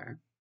finding her.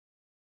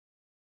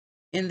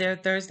 In their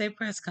Thursday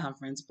press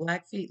conference,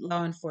 Blackfeet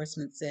law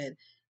enforcement said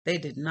they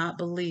did not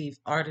believe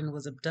Arden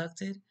was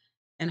abducted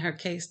and her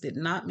case did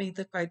not meet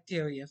the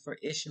criteria for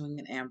issuing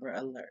an Amber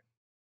Alert.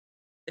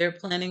 They're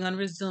planning on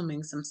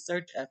resuming some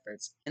search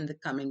efforts in the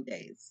coming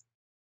days.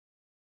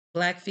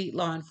 Blackfeet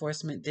law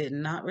enforcement did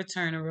not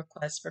return a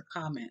request for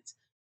comment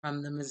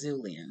from the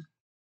Missoulian.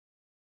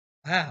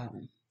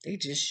 Wow, they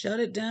just shut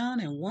it down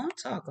and won't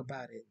talk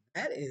about it.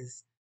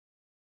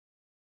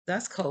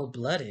 That's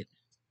cold-blooded.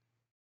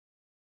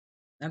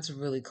 That's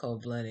really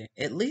cold-blooded.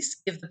 At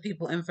least give the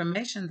people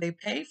information. They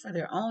pay for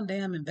their own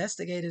damn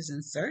investigators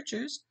and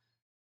searchers.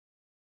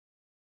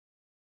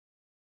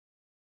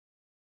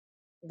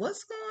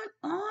 What's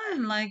going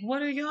on? Like,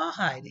 what are y'all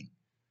hiding?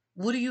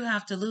 What do you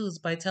have to lose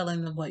by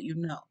telling them what you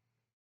know?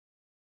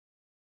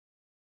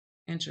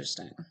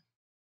 Interesting.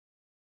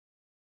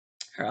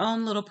 Her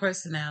own little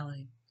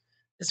personality.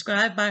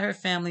 Described by her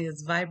family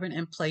as vibrant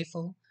and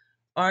playful,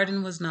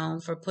 Arden was known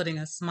for putting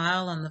a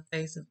smile on the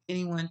face of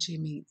anyone she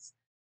meets.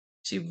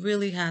 She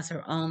really has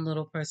her own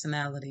little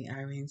personality,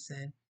 Irene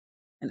said.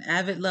 An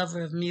avid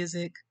lover of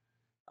music,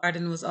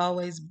 Arden was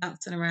always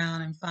bouncing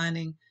around and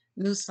finding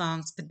new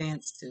songs to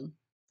dance to.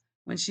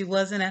 When she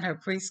wasn't at her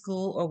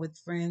preschool or with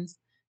friends,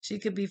 she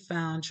could be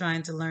found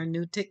trying to learn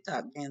new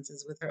TikTok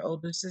dances with her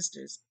older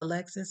sisters,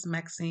 Alexis,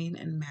 Maxine,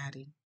 and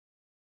Maddie.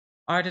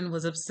 Arden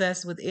was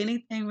obsessed with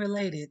anything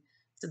related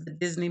to the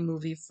Disney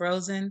movie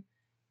Frozen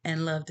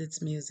and loved its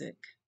music.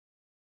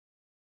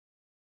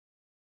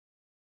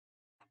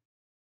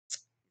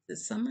 Is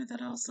it Summer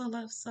that also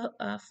loves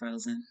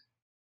Frozen?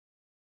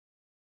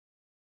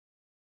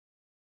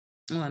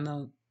 Well, I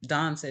know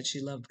Dawn said she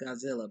loved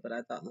Godzilla, but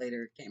I thought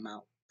later it came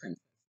out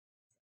Princess.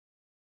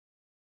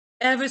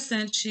 Ever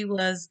since she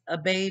was a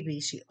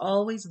baby, she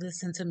always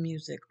listened to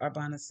music,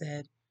 Arbana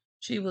said.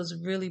 She was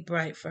really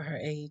bright for her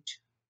age.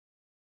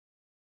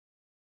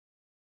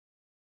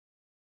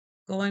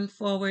 Going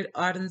forward,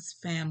 Arden's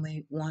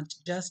family wants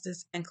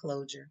justice and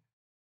closure.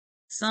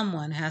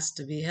 Someone has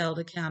to be held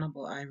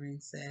accountable,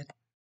 Irene said.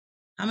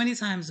 How many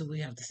times do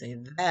we have to say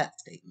that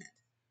statement?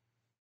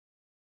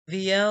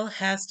 VL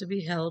has to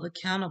be held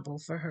accountable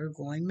for her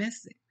going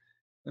missing.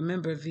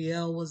 Remember,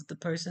 VL was the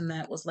person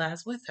that was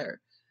last with her,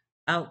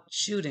 out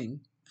shooting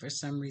for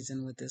some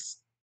reason with this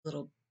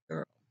little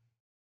girl,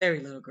 very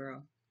little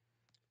girl.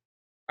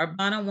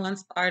 Arbana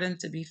wants Arden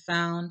to be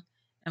found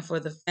and for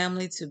the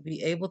family to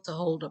be able to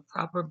hold a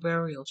proper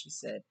burial, she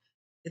said.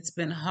 It's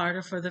been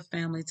harder for the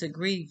family to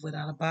grieve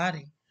without a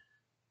body.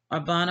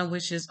 Arbana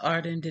wishes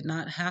Arden did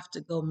not have to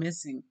go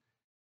missing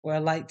or a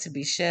light to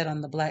be shed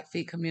on the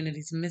Blackfeet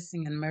community's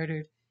missing and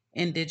murdered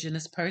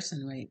Indigenous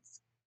person rates,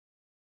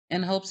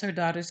 and hopes her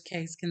daughter's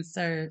case can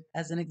serve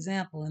as an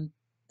example in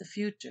the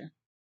future.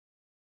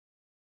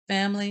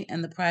 Family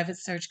and the private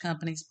search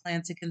companies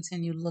plan to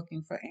continue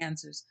looking for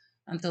answers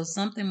until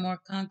something more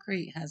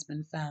concrete has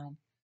been found.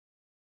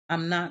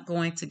 I'm not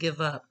going to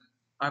give up,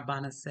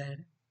 Arbana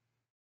said.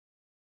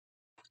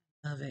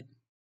 Love it.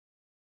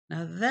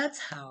 Now that's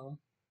how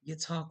you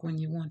talk when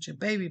you want your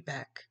baby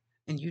back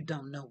and you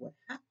don't know what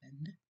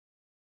happened.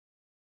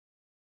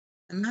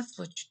 And that's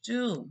what you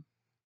do.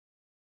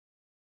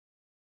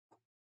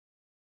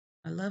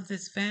 I love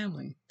this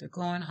family. They're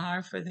going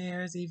hard for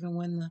theirs even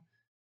when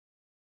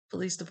the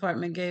police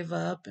department gave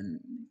up and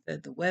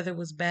that the weather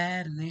was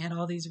bad and they had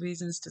all these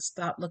reasons to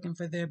stop looking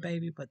for their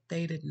baby, but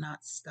they did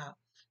not stop.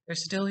 They're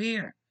still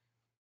here.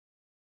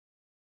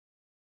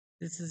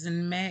 This is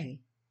in May.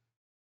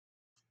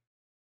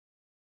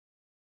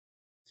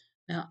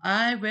 Now,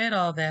 I read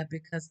all that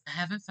because I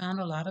haven't found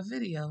a lot of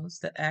videos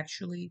that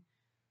actually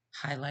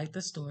highlight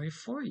the story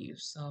for you.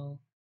 So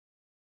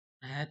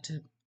I had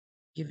to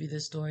give you the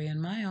story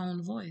in my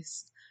own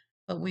voice.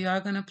 But we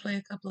are going to play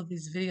a couple of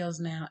these videos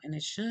now, and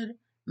it should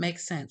make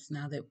sense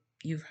now that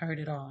you've heard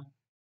it all.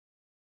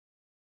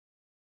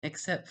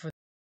 Except for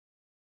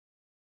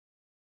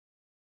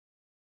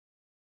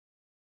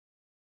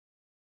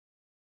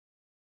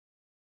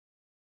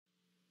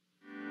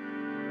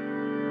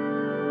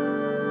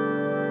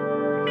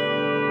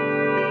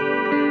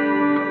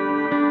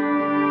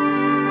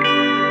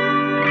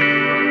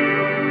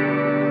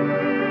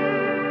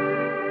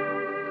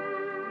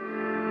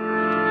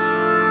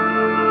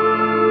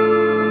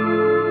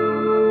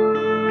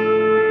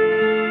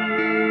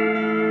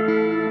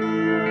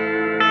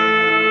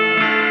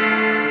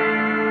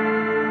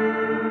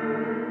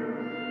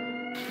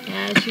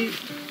Yeah, she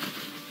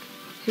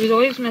was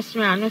always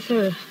messing around with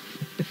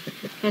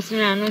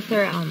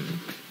her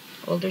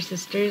older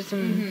sisters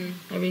and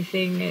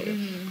everything.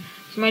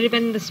 She might have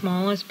been the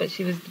smallest, but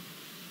she was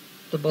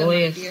the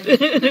bulliest.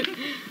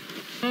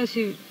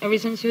 Ever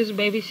since she was a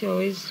baby, she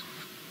always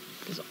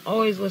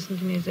listened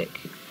to music.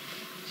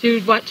 She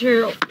would watch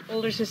her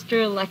older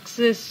sister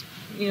Alexis,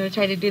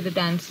 try to do the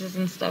dances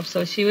and stuff.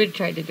 So she would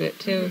try to do it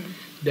too.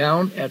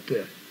 Down at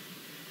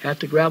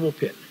the gravel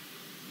pit,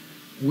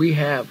 we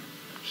have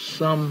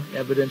some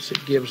evidence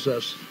that gives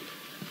us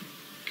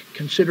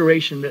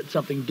consideration that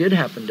something did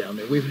happen down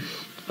there.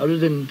 Other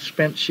than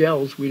spent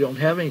shells, we don't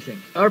have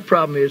anything. Our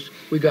problem is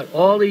we got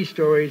all these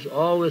stories,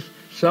 all this.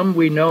 Some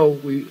we know,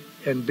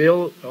 and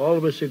Bill, all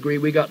of us agree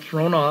we got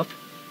thrown off.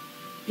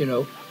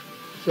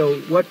 So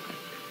what's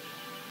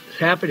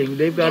happening?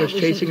 They've got us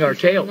chasing our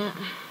tail.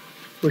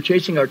 We're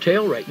chasing our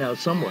tail right now,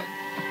 somewhat.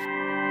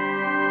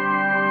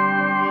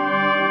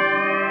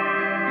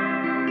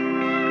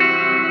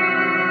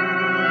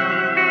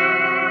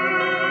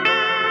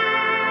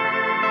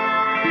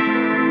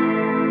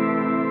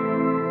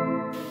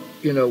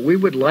 We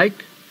would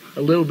like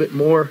a little bit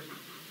more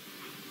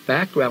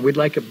background. We'd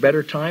like a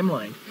better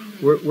timeline.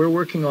 We're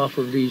working off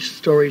of these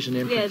stories and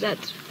inferences. Yeah,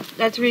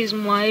 that's the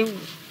reason why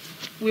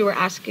we were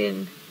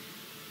asking,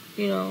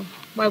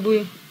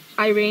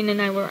 Irene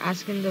and I were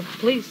asking the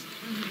police,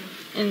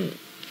 and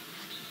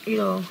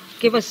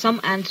give us some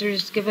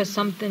answers, give us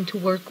something to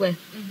work with.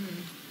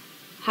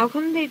 How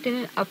come they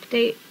didn't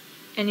update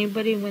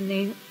anybody when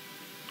they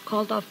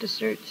called off the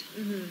search?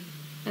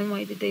 And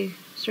why did they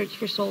search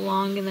for so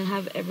long and then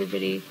have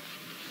everybody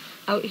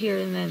out here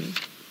and then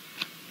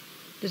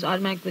just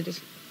automatically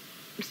just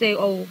say,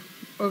 oh,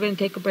 we're going to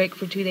take a break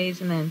for 2 days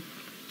and then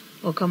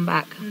we'll come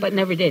back, but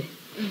never did.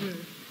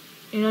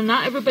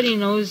 Not everybody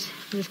knows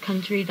this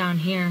country down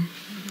here,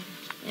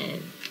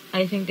 and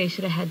I think they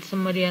should have had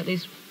somebody at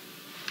least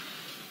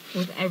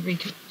with every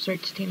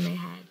search team they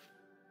had.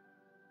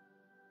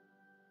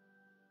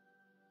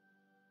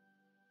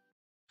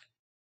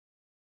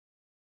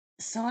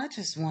 So I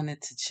just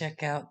wanted to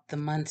check out the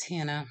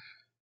Montana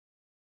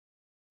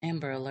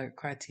Amber Alert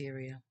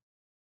criteria.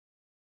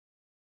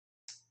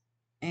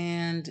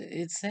 And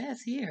it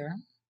says here,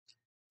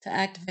 to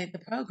activate the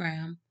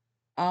program,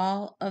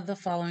 all of the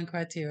following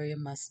criteria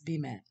must be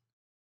met.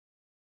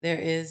 There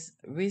is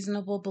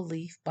reasonable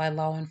belief by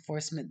law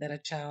enforcement that a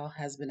child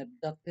has been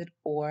abducted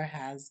or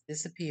has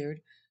disappeared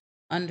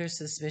under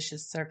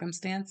suspicious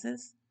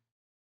circumstances.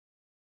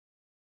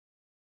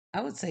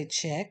 I would say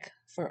check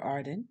for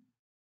Arden.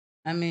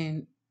 I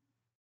mean,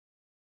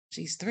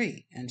 she's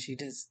 3 and she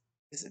just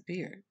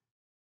disappeared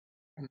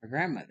from her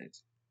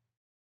grandmother's.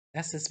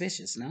 That's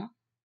suspicious, no?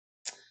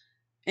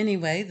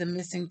 Anyway, the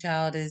missing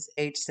child is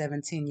age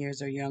 17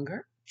 years or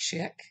younger.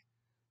 Check.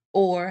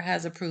 Or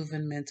has a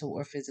proven mental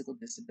or physical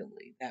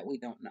disability. That we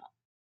don't know.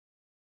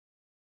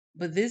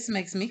 But this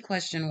makes me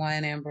question why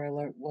an Amber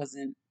Alert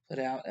wasn't put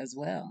out as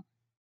well.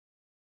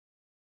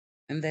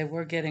 And they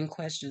were getting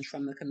questions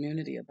from the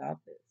community about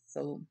this.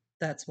 So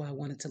that's why I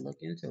wanted to look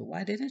into it.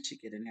 Why didn't she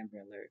get an Amber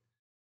Alert?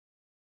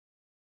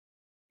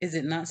 Is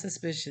it not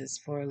suspicious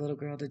for a little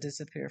girl to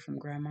disappear from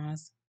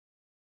grandma's?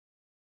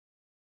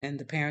 And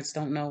the parents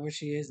don't know where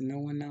she is, and no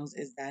one knows.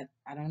 Is that,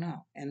 I don't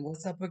know. And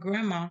what's up with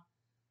grandma?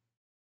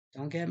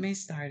 Don't get me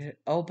started.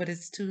 Oh, but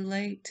it's too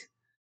late.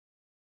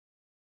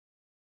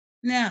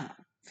 Now,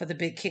 for the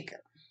big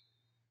kicker.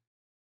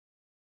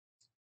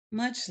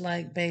 Much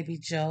like baby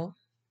Joe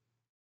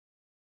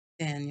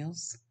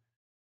Daniels,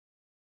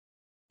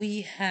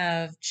 we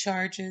have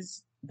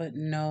charges, but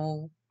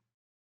no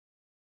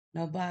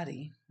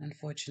body,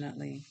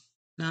 unfortunately.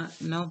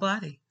 No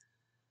body.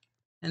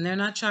 And they're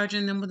not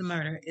charging them with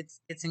murder.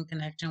 It's in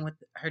connection with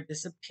her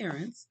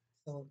disappearance.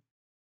 So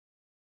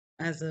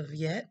as of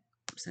yet,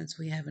 since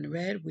we haven't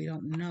read, we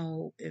don't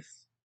know if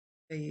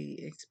they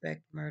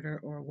expect murder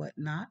or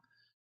whatnot.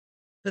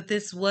 But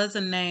this was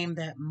a name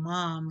that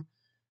Mom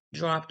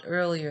dropped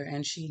earlier,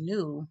 and she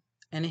knew,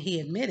 and he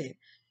admitted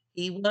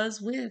he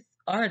was with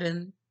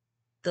Arden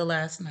the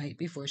last night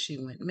before she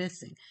went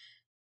missing,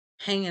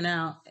 hanging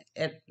out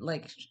at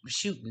like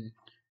shooting,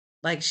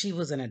 like she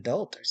was an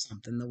adult or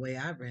something, the way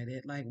I read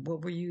it. Like,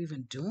 what were you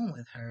even doing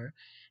with her?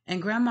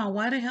 And Grandma,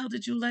 why the hell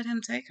did you let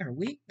him take her?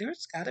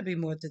 There's got to be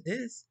more to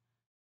this.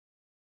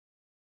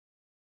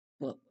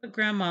 Well, what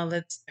grandma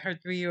lets her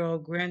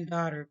 3-year-old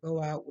granddaughter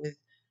go out with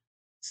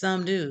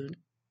some dude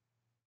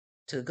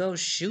to go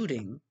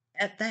shooting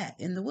at that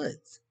in the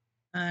woods?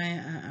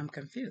 I'm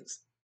confused.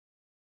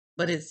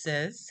 But it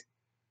says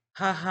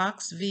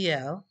Hahax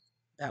VL,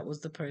 that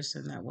was the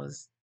person that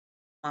was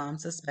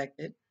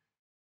suspected,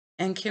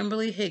 and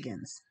Kimberly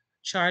Higgins,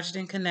 charged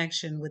in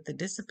connection with the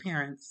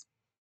disappearance,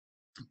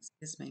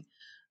 excuse me,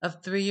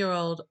 of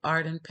 3-year-old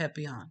Arden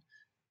Pepion,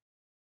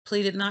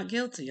 pleaded not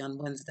guilty on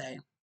Wednesday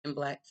in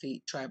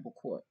Blackfeet Tribal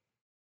Court.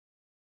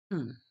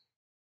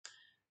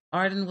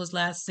 Arden was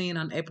last seen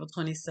on April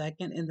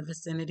 22nd in the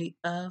vicinity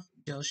of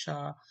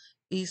Joshaw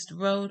East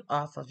Road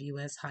off of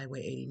US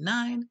Highway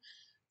 89,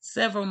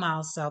 several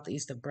miles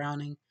southeast of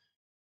Browning.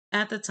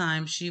 At the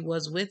time, she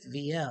was with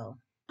VL.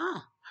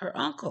 Her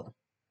uncle.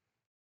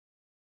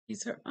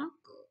 He's her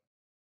uncle.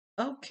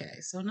 Okay,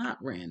 so not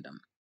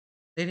random.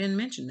 They didn't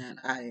mention that.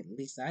 At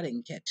least I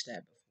didn't catch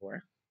that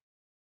before.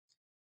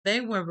 They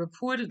were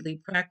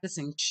reportedly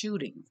practicing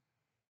shooting.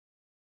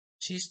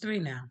 She's 3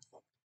 now.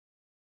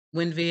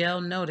 When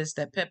VL noticed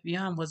that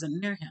Pepion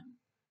wasn't near him,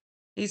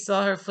 he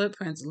saw her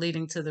footprints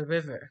leading to the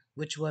river,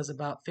 which was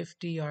about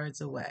 50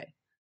 yards away.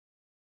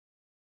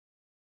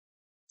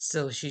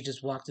 So she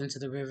just walked into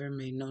the river,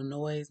 made no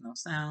noise, no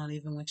sound,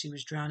 even when she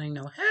was drowning,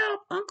 no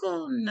help,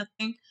 uncle,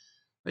 nothing.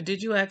 Or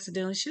did you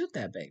accidentally shoot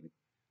that baby?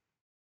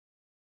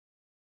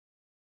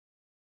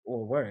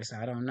 Or worse,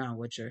 I don't know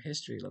what your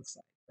history looks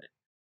like, but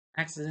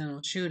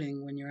accidental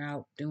shooting when you're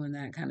out doing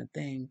that kind of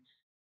thing,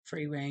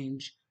 free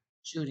range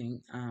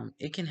shooting,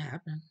 it can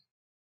happen.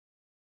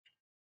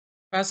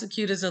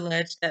 Prosecutors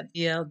alleged that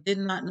VL did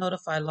not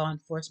notify law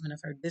enforcement of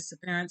her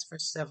disappearance for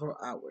several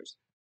hours.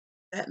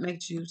 That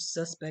makes you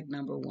suspect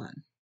number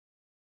 1.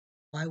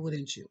 Why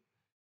wouldn't you?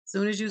 As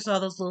soon as you saw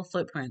those little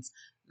footprints,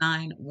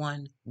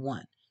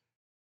 911.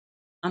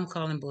 I'm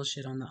calling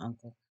bullshit on the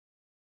uncle.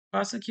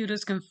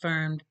 Prosecutors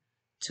confirmed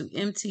to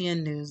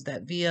MTN News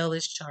that VL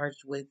is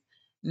charged with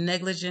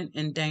negligent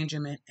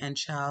endangerment and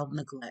child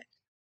neglect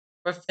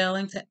for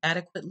failing to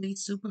adequately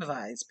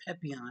supervise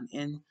Pepion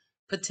in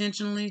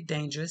potentially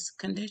dangerous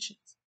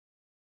conditions.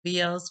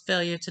 VL's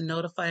failure to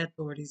notify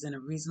authorities in a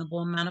reasonable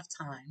amount of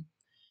time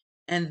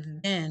and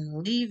then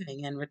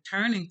leaving and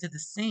returning to the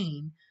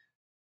scene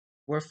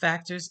were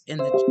factors in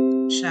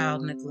the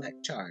child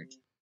neglect charge.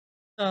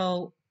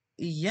 So,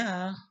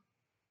 yeah,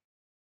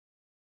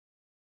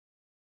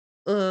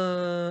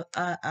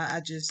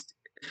 I just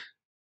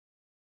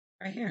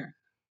right here,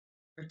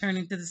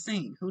 returning to the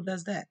scene. Who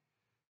does that?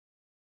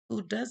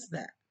 Who does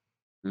that?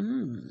 We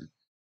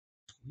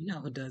know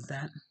who does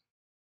that.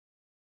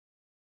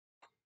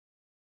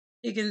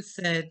 Higgins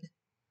said.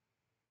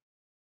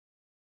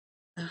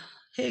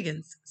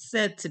 Higgins,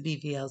 said to be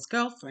VL's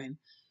girlfriend,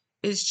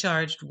 is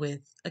charged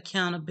with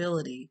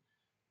accountability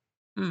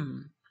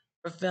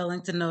for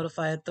failing to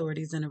notify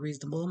authorities in a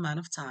reasonable amount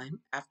of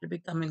time after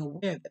becoming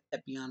aware that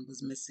Pepion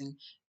was missing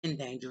in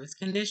dangerous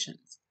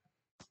conditions.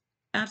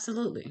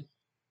 Absolutely.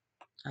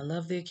 I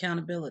love the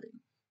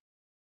accountability.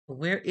 But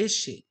where is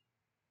she?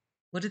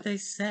 What did they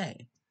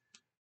say?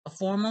 A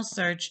formal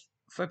search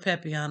for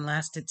Pepion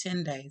lasted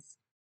 10 days,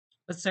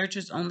 but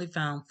searchers only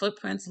found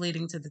footprints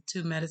leading to the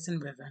Two Medicine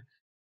River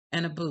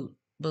and a boot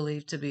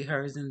believed to be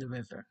hers in the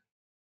river.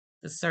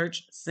 The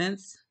search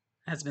since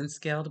has been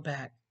scaled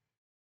back,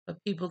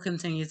 but people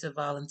continue to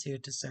volunteer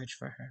to search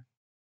for her.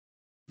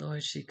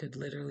 Lord, she could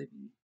literally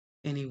be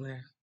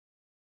anywhere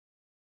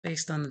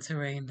based on the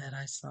terrain that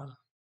I saw.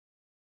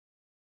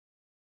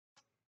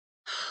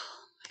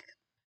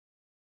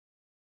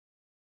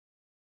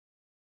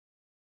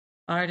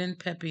 Arden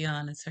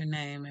Pepion is her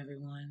name,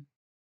 everyone.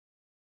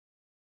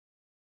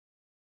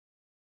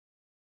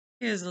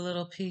 Here's a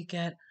little peek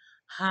at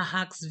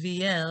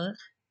Hahaxvl,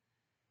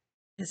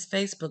 his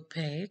Facebook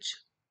page.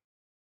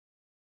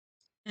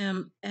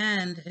 Him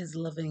and his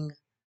loving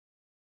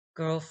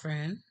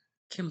girlfriend,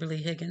 Kimberly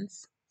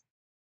Higgins,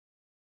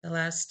 the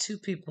last 2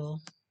 people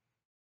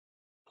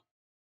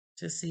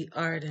to see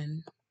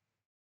Arden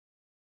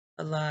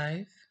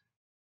alive.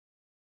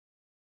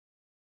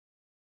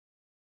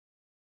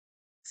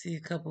 See a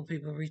couple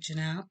people reaching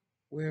out.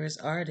 Where is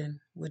Arden?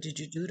 What did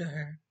you do to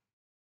her?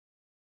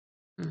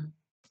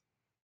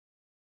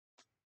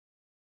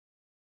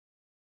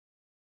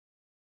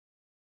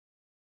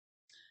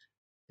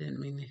 Didn't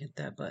mean to hit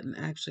that button.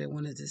 Actually, I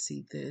wanted to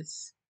see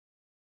this.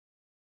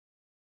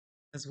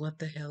 Because what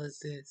the hell is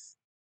this?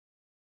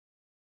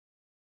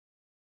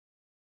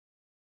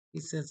 He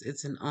says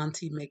it's an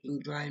auntie making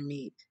dry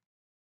meat.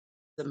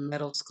 The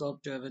metal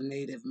sculpture of a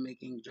native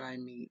making dry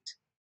meat.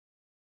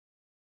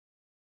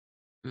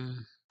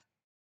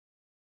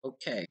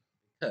 Okay,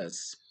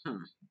 because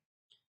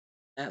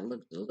that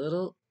looked a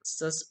little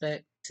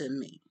suspect to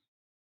me.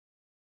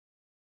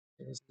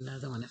 There's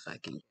another one if I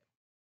can. Let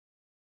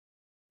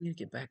me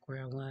get back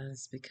where I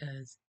was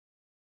because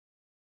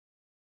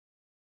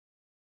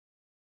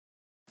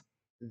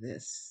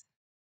this.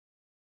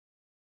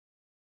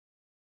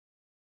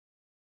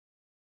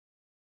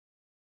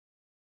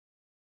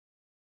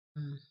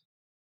 It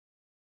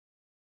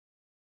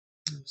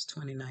was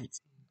 2019.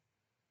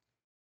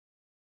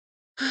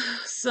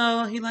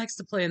 So he likes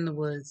to play in the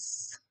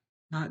woods.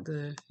 Not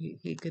good.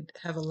 He could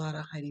have a lot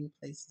of hiding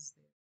places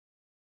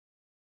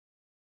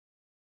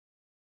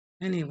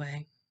there.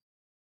 Anyway,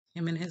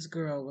 him and his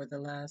girl were the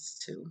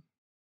last two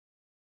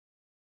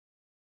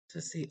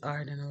to see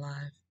Arden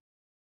alive.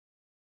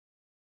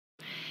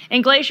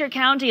 In Glacier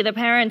County, the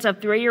parents of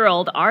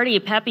 3-year-old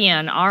Arden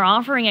Pepion are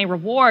offering a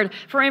reward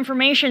for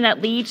information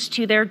that leads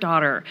to their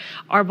daughter.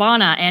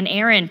 Arbana and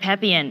Aaron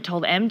Pepion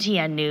told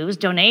MTN News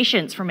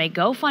donations from a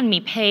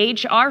GoFundMe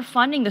page are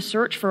funding the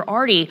search for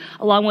Arden,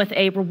 along with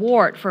a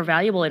reward for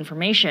valuable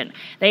information.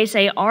 They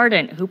say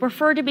Arden, who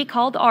preferred to be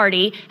called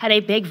Arden, had a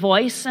big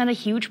voice and a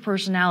huge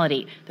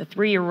personality. The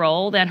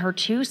 3-year-old and her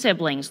 2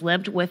 siblings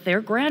lived with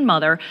their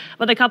grandmother,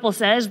 but the couple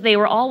says they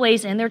were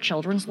always in their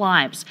children's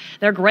lives.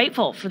 They're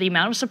grateful for the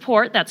amount of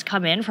support that's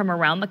come in from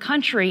around the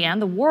country and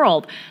the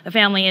world. The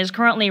family is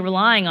currently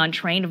relying on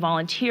trained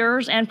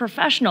volunteers and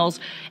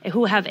professionals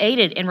who have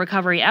aided in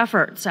recovery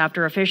efforts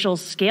after officials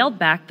scaled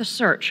back the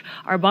search.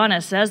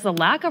 Arbana says the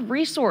lack of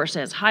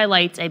resources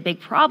highlights a big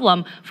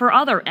problem for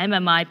other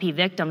MMIP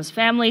victims'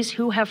 families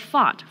who have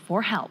fought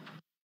for help.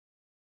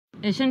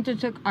 It shouldn't have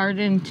took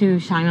Arden to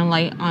shine a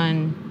light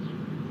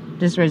on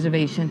this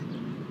reservation,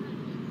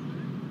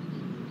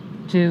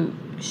 to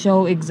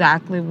show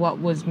exactly what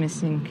was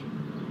missing.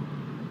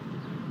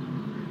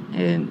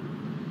 And,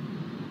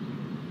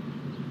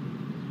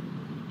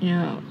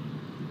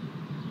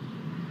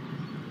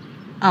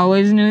 I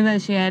always knew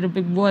that she had a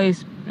big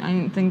voice. I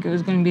didn't think it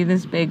was going to be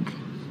this big.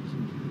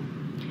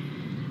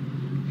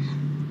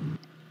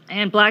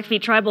 And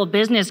Blackfeet Tribal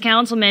Business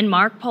Councilman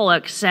Mark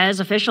Pollock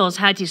says officials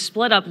had to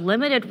split up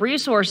limited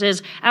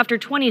resources after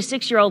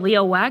 26-year-old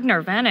Leo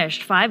Wagner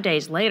vanished 5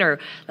 days later.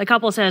 The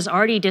couple says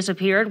Arden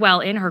disappeared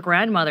while in her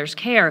grandmother's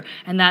care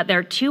and that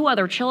their 2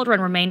 other children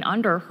remain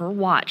under her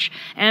watch.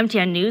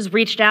 MTN News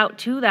reached out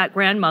to that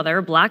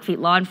grandmother, Blackfeet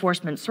Law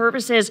Enforcement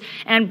Services,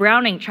 and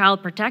Browning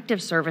Child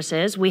Protective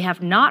Services. We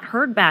have not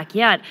heard back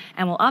yet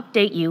and will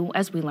update you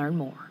as we learn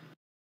more.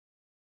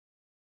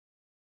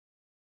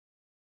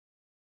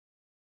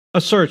 A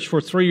search for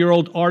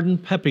 3-year-old Arden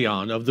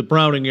Pepion of the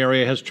Browning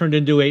area has turned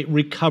into a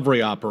recovery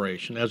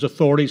operation as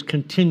authorities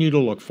continue to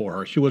look for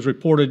her. She was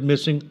reported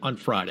missing on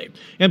Friday.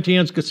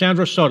 MTN's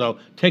Cassandra Soto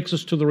takes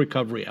us to the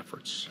recovery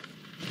efforts.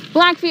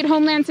 Blackfeet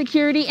Homeland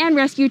Security and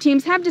rescue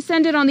teams have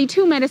descended on the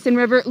Two Medicine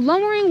River,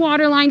 lowering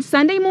water lines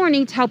Sunday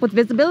morning to help with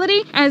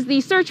visibility as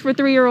the search for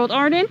 3-year-old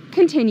Arden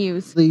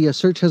continues. The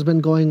search has been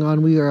going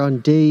on. We are on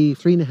day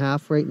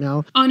 3.5 right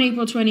now. On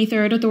April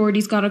 23rd,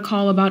 authorities got a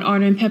call about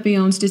Arden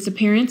Pepion's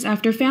disappearance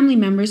after family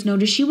members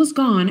noticed she was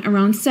gone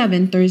around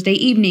 7 Thursday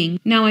evening.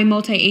 Now a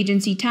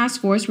multi-agency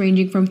task force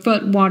ranging from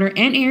foot, water,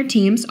 and air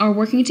teams are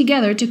working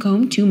together to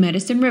comb Two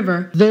Medicine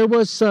River. There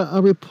was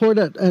a report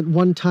at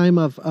one time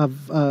of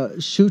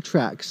shoe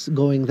tracks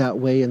going that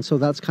way, and so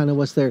that's kind of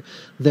was their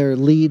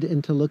lead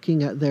into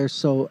looking at there.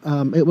 So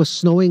it was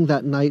snowing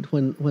that night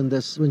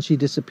when she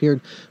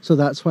disappeared, so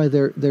that's why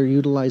they're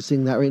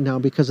utilizing that right now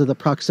because of the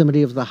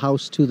proximity of the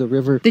house to the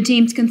river. The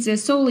teams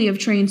consist solely of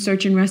trained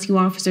search and rescue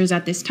officers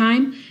at this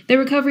time. The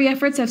recovery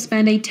efforts have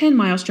spanned a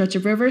 10-mile stretch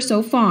of river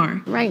so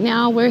far. Right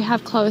now we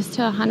have close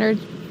to 100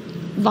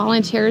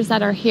 volunteers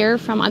that are here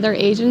from other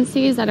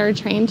agencies that are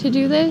trained to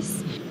do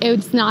this.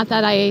 It's not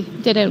that I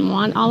didn't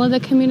want all of the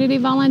community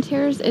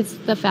volunteers. It's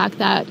the fact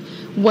that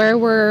where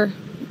we're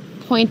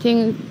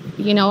pointing,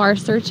 our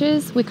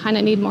searches, we kind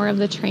of need more of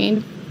the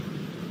trained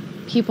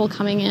people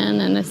coming in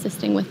and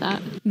assisting with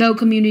that. Though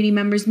community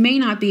members may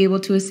not be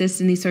able to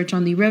assist in the search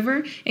on the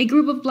river, a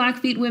group of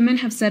Blackfeet women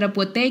have set up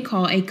what they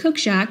call a cook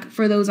shack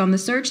for those on the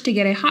search to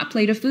get a hot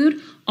plate of food,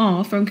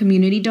 all from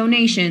community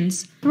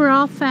donations. We're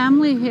all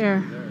family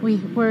here.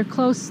 We're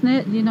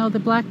close-knit. The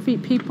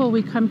Blackfeet people,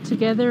 we come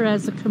together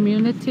as a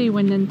community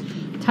when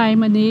in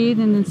time of need,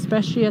 and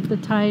especially at the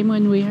time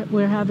when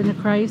we're having a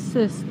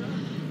crisis.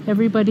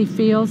 Everybody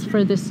feels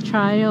for this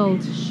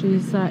child.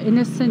 She's an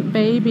innocent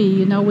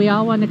baby. We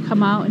all want to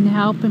come out and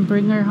help and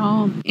bring her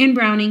home. In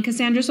Browning,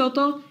 Cassandra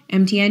Soto,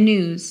 MTN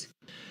News.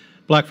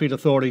 Blackfeet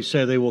authorities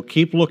say they will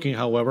keep looking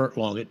however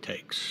long it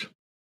takes.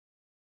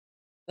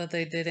 But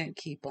they didn't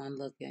keep on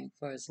looking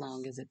for as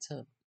long as it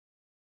took.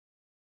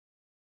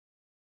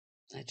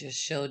 I just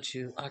showed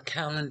you our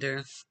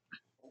calendar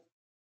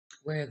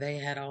where they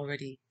had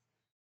already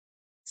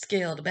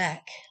scaled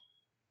back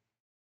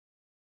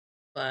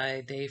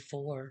by day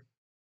 4.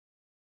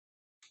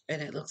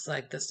 And it looks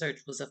like the search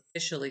was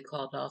officially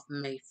called off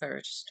May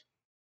 1st.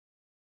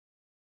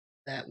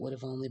 That would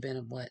have only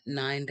been,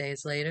 9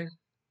 days later?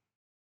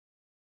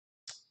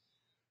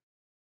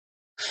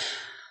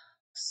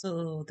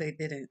 So they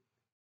didn't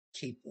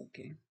keep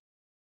looking.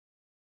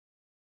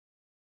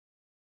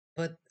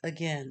 But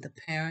again, the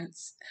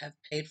parents have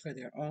paid for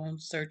their own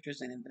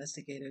searchers and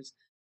investigators,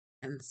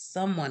 and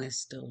someone is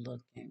still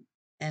looking.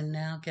 And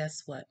now,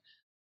 guess what?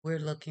 We're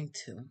looking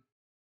too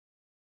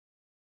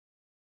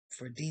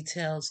for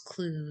details,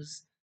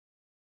 clues,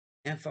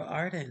 and for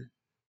Arden.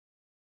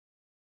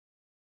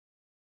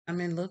 I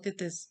mean, look at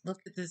this.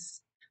 Look at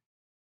this.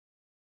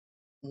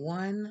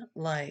 One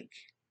like,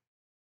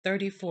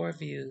 34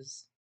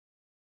 views.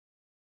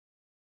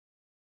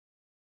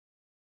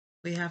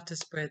 We have to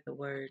spread the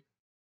word.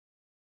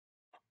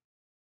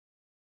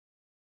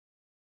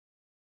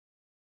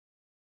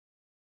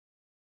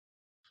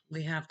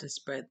 We have to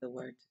spread the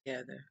word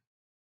together.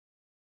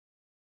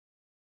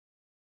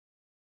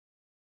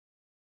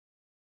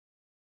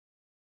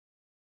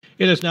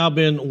 It has now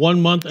been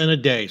 1 month and a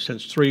day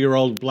since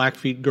 3-year-old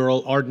Blackfeet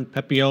girl Arden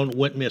Pepion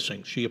went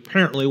missing. She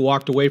apparently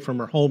walked away from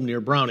her home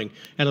near Browning,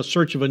 and a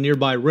search of a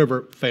nearby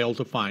river failed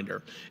to find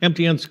her.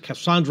 MTN's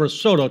Cassandra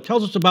Soto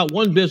tells us about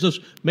one business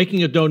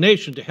making a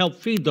donation to help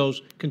feed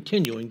those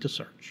continuing to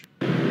search.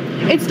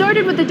 It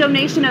started with the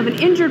donation of an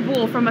injured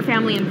bull from a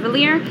family in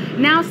Villiers.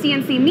 Now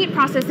CNC Meat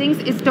Processing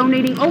is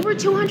donating over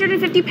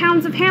 250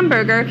 pounds of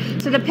hamburger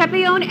to the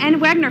Pepion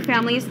and Wagner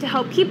families to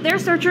help keep their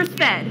searchers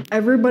fed.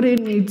 Everybody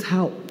needs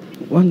help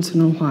once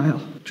in a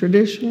while.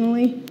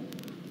 Traditionally,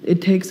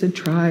 it takes a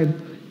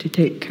tribe to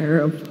take care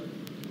of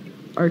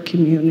our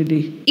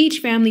community. Each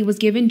family was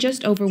given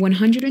just over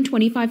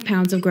 125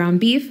 pounds of ground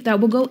beef that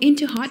will go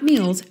into hot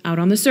meals out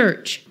on the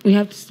search. We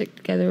have to stick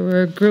together.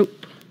 We're a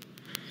group.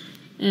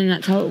 And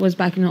that's how it was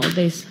back in the old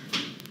days.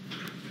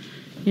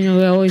 You know,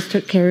 we always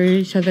took care of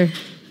each other.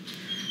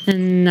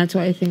 And that's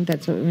why I think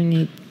that's what we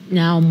need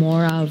now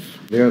more of.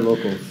 They're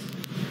locals,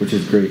 which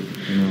is great,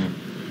 you know.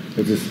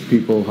 It's just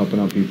people helping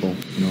out people,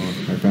 you know,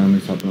 our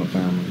families helping out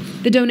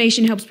families. The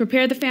donation helps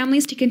prepare the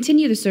families to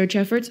continue the search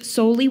efforts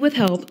solely with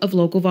help of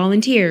local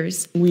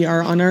volunteers. We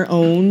are on our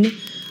own,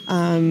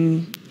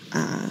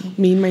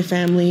 me and my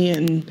family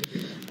and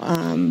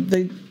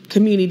the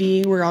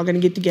community. We're all going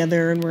to get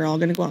together and we're all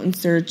going to go out and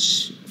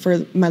search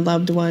for my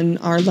loved one,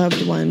 our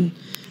loved one,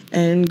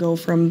 and go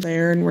from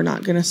there, and we're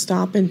not going to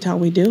stop until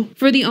we do.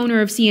 For the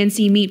owner of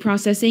CNC Meat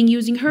Processing,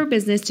 using her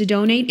business to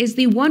donate is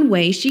the one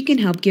way she can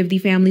help give the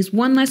families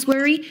one less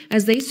worry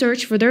as they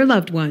search for their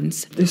loved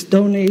ones. This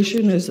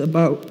donation is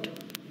about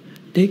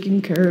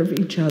taking care of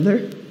each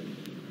other.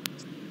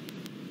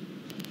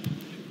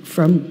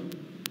 From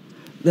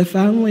the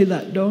family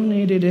that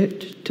donated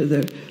it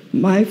to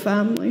my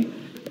family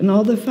and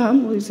all the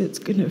families it's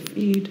going to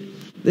feed.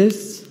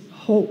 This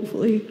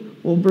hopefully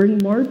will bring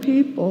more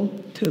people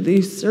to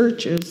these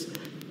searches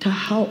to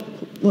help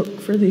look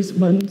for these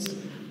ones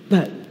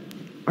that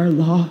are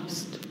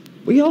lost.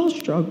 We all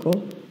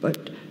struggle,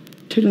 but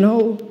to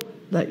know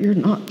that you're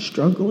not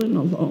struggling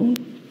alone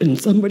and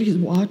somebody's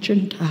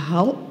watching to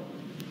help,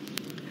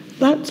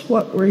 that's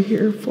what we're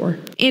here for.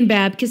 In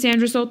Bab,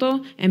 Cassandra Soto,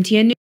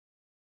 MTN News.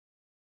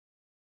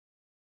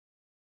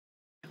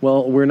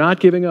 Well, we're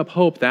not giving up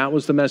hope. That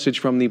was the message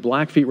from the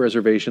Blackfeet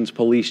Reservation's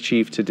police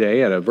chief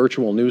today at a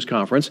virtual news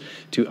conference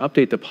to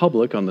update the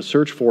public on the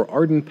search for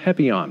Arden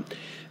Pepion.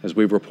 As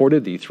we've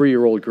reported, the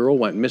 3-year-old girl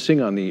went missing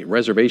on the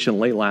reservation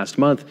late last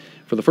month.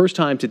 For the first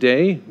time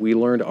today, we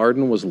learned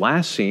Arden was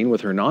last seen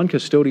with her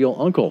non-custodial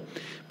uncle.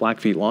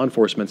 Blackfeet law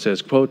enforcement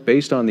says, quote,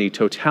 based on the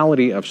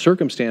totality of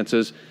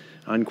circumstances,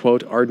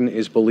 unquote, Arden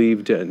is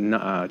believed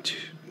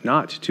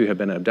not to have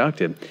been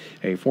abducted.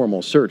 A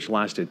formal search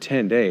lasted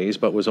 10 days,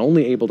 but was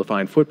only able to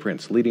find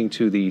footprints leading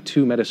to the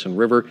Two Medicine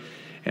River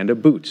and a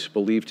boot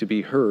believed to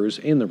be hers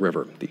in the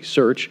river. The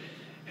search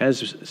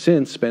has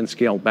since been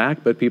scaled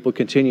back, but people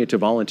continue to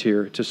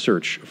volunteer to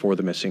search for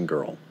the missing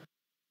girl.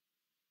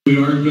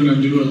 We are going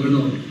to do a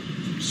little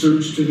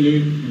search today.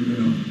 We're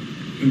going to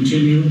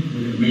continue.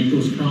 We're going to make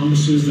those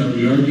promises that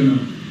we are going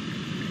to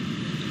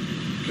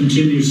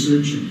continue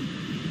searching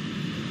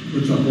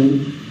with the hope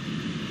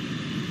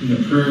and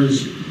the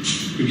prayers,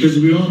 because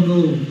we all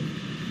know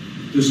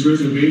this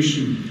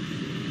reservation,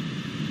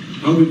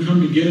 how we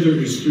come together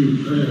is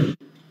through prayer.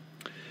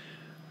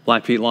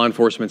 Blackfeet law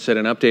enforcement said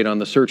an update on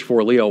the search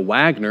for Leo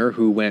Wagner,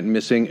 who went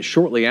missing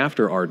shortly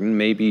after Arden,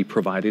 may be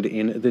provided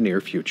in the near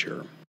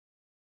future.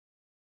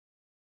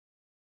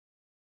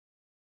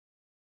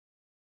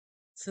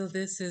 So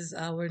this is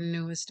our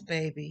newest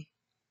baby,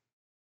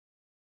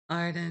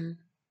 Arden.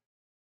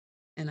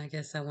 And I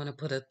guess I want to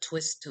put a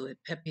twist to it,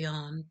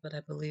 Pepion, but I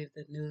believe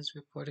the news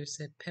reporter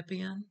said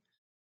Pepion.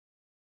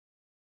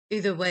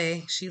 Either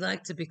way, she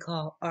liked to be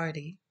called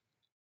Artie,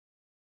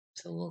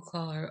 so we'll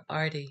call her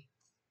Artie.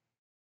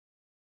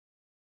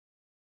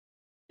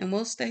 And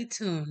we'll stay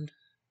tuned,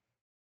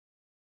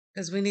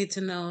 because we need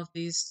to know if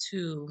these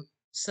two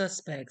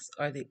suspects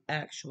are the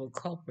actual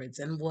culprits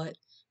and what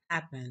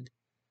happened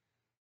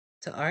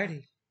to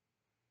Artie.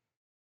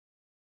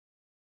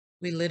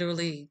 We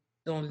literally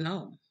don't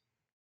know.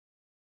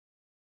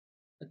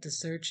 But the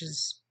search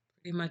is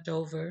pretty much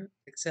over,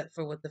 except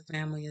for what the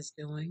family is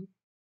doing.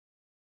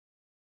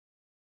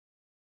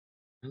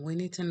 And we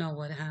need to know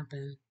what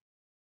happened,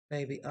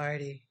 baby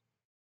Artie.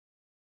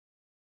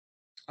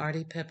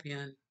 Artie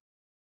Pepion.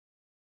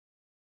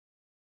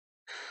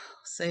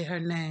 say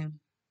her name.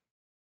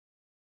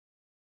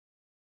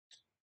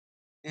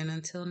 And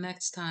until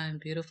next time,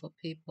 beautiful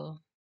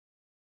people,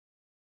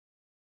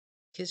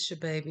 kiss your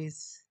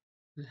babies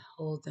and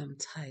hold them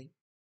tight.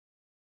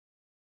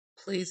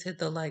 Please hit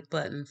the like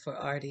button for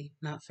Artie,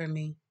 not for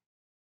me.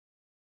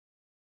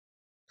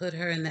 Put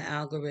her in the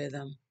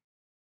algorithm.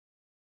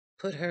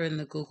 Put her in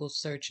the Google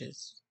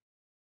searches.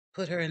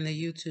 Put her in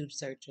the YouTube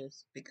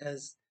searches,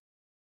 because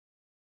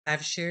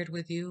I've shared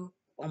with you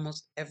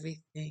almost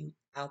everything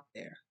out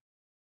there.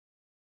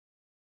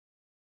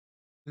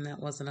 And that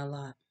wasn't a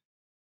lot.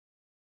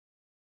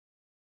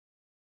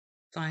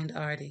 Find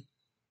Artie.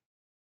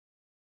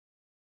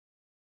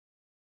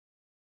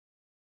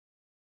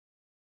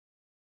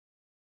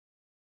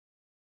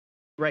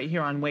 Right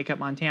here on Wake Up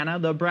Montana,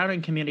 the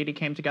Browning community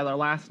came together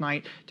last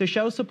night to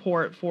show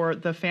support for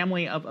the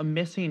family of a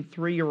missing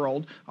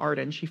 3-year-old,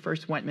 Arden. She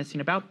first went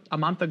missing about a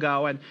month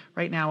ago, and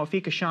right now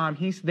Afik Asham,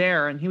 he's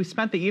there, and he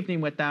spent the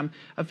evening with them.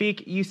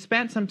 Afik, you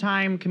spent some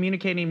time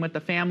communicating with the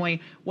family.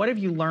 What have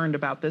you learned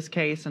about this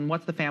case, and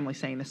what's the family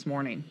saying this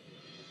morning?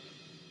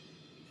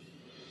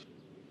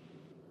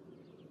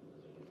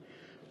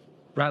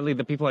 Bradley,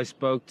 the people I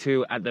spoke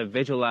to at the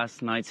vigil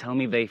last night tell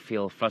me they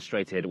feel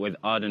frustrated with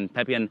Arden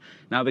Pepion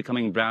now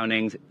becoming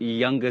Browning's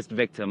youngest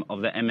victim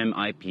of the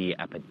MMIP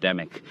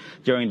epidemic.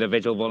 During the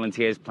vigil,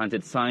 volunteers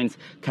planted signs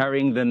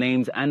carrying the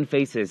names and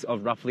faces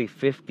of roughly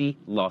 50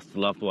 lost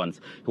loved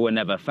ones who were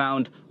never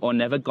found or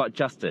never got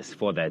justice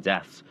for their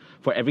deaths.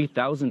 For every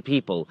 1,000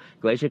 people,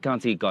 Glacier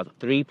County got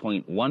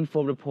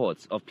 3.14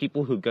 reports of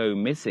people who go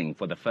missing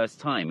for the first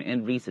time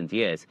in recent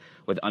years,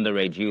 with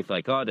underage youth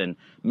like Arden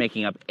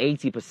making up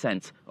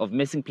 80% of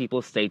missing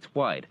people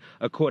statewide,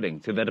 according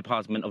to the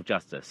Department of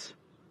Justice.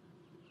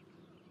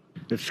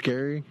 It's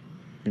scary,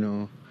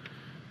 to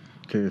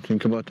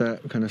think about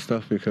that kind of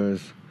stuff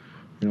because,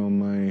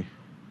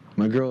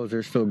 my girls,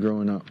 they're still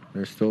growing up.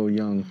 They're still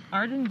young.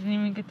 Arden didn't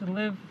even get to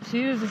live.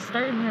 She was just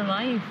starting her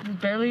life,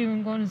 barely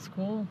even going to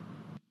school.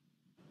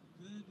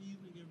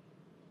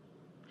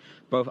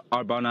 Both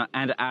Arbona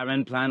and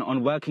Aaron plan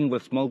on working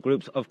with small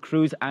groups of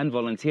crews and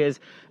volunteers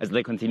as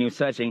they continue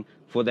searching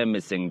for their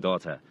missing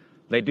daughter.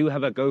 They do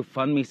have a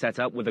GoFundMe set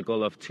up with a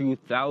goal of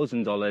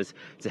 $2,000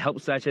 to help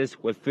searchers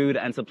with food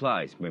and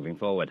supplies moving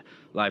forward.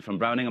 Live from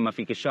Browning, I'm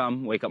Afik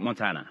Asham, Wake Up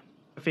Montana.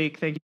 Afik,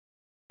 thank you.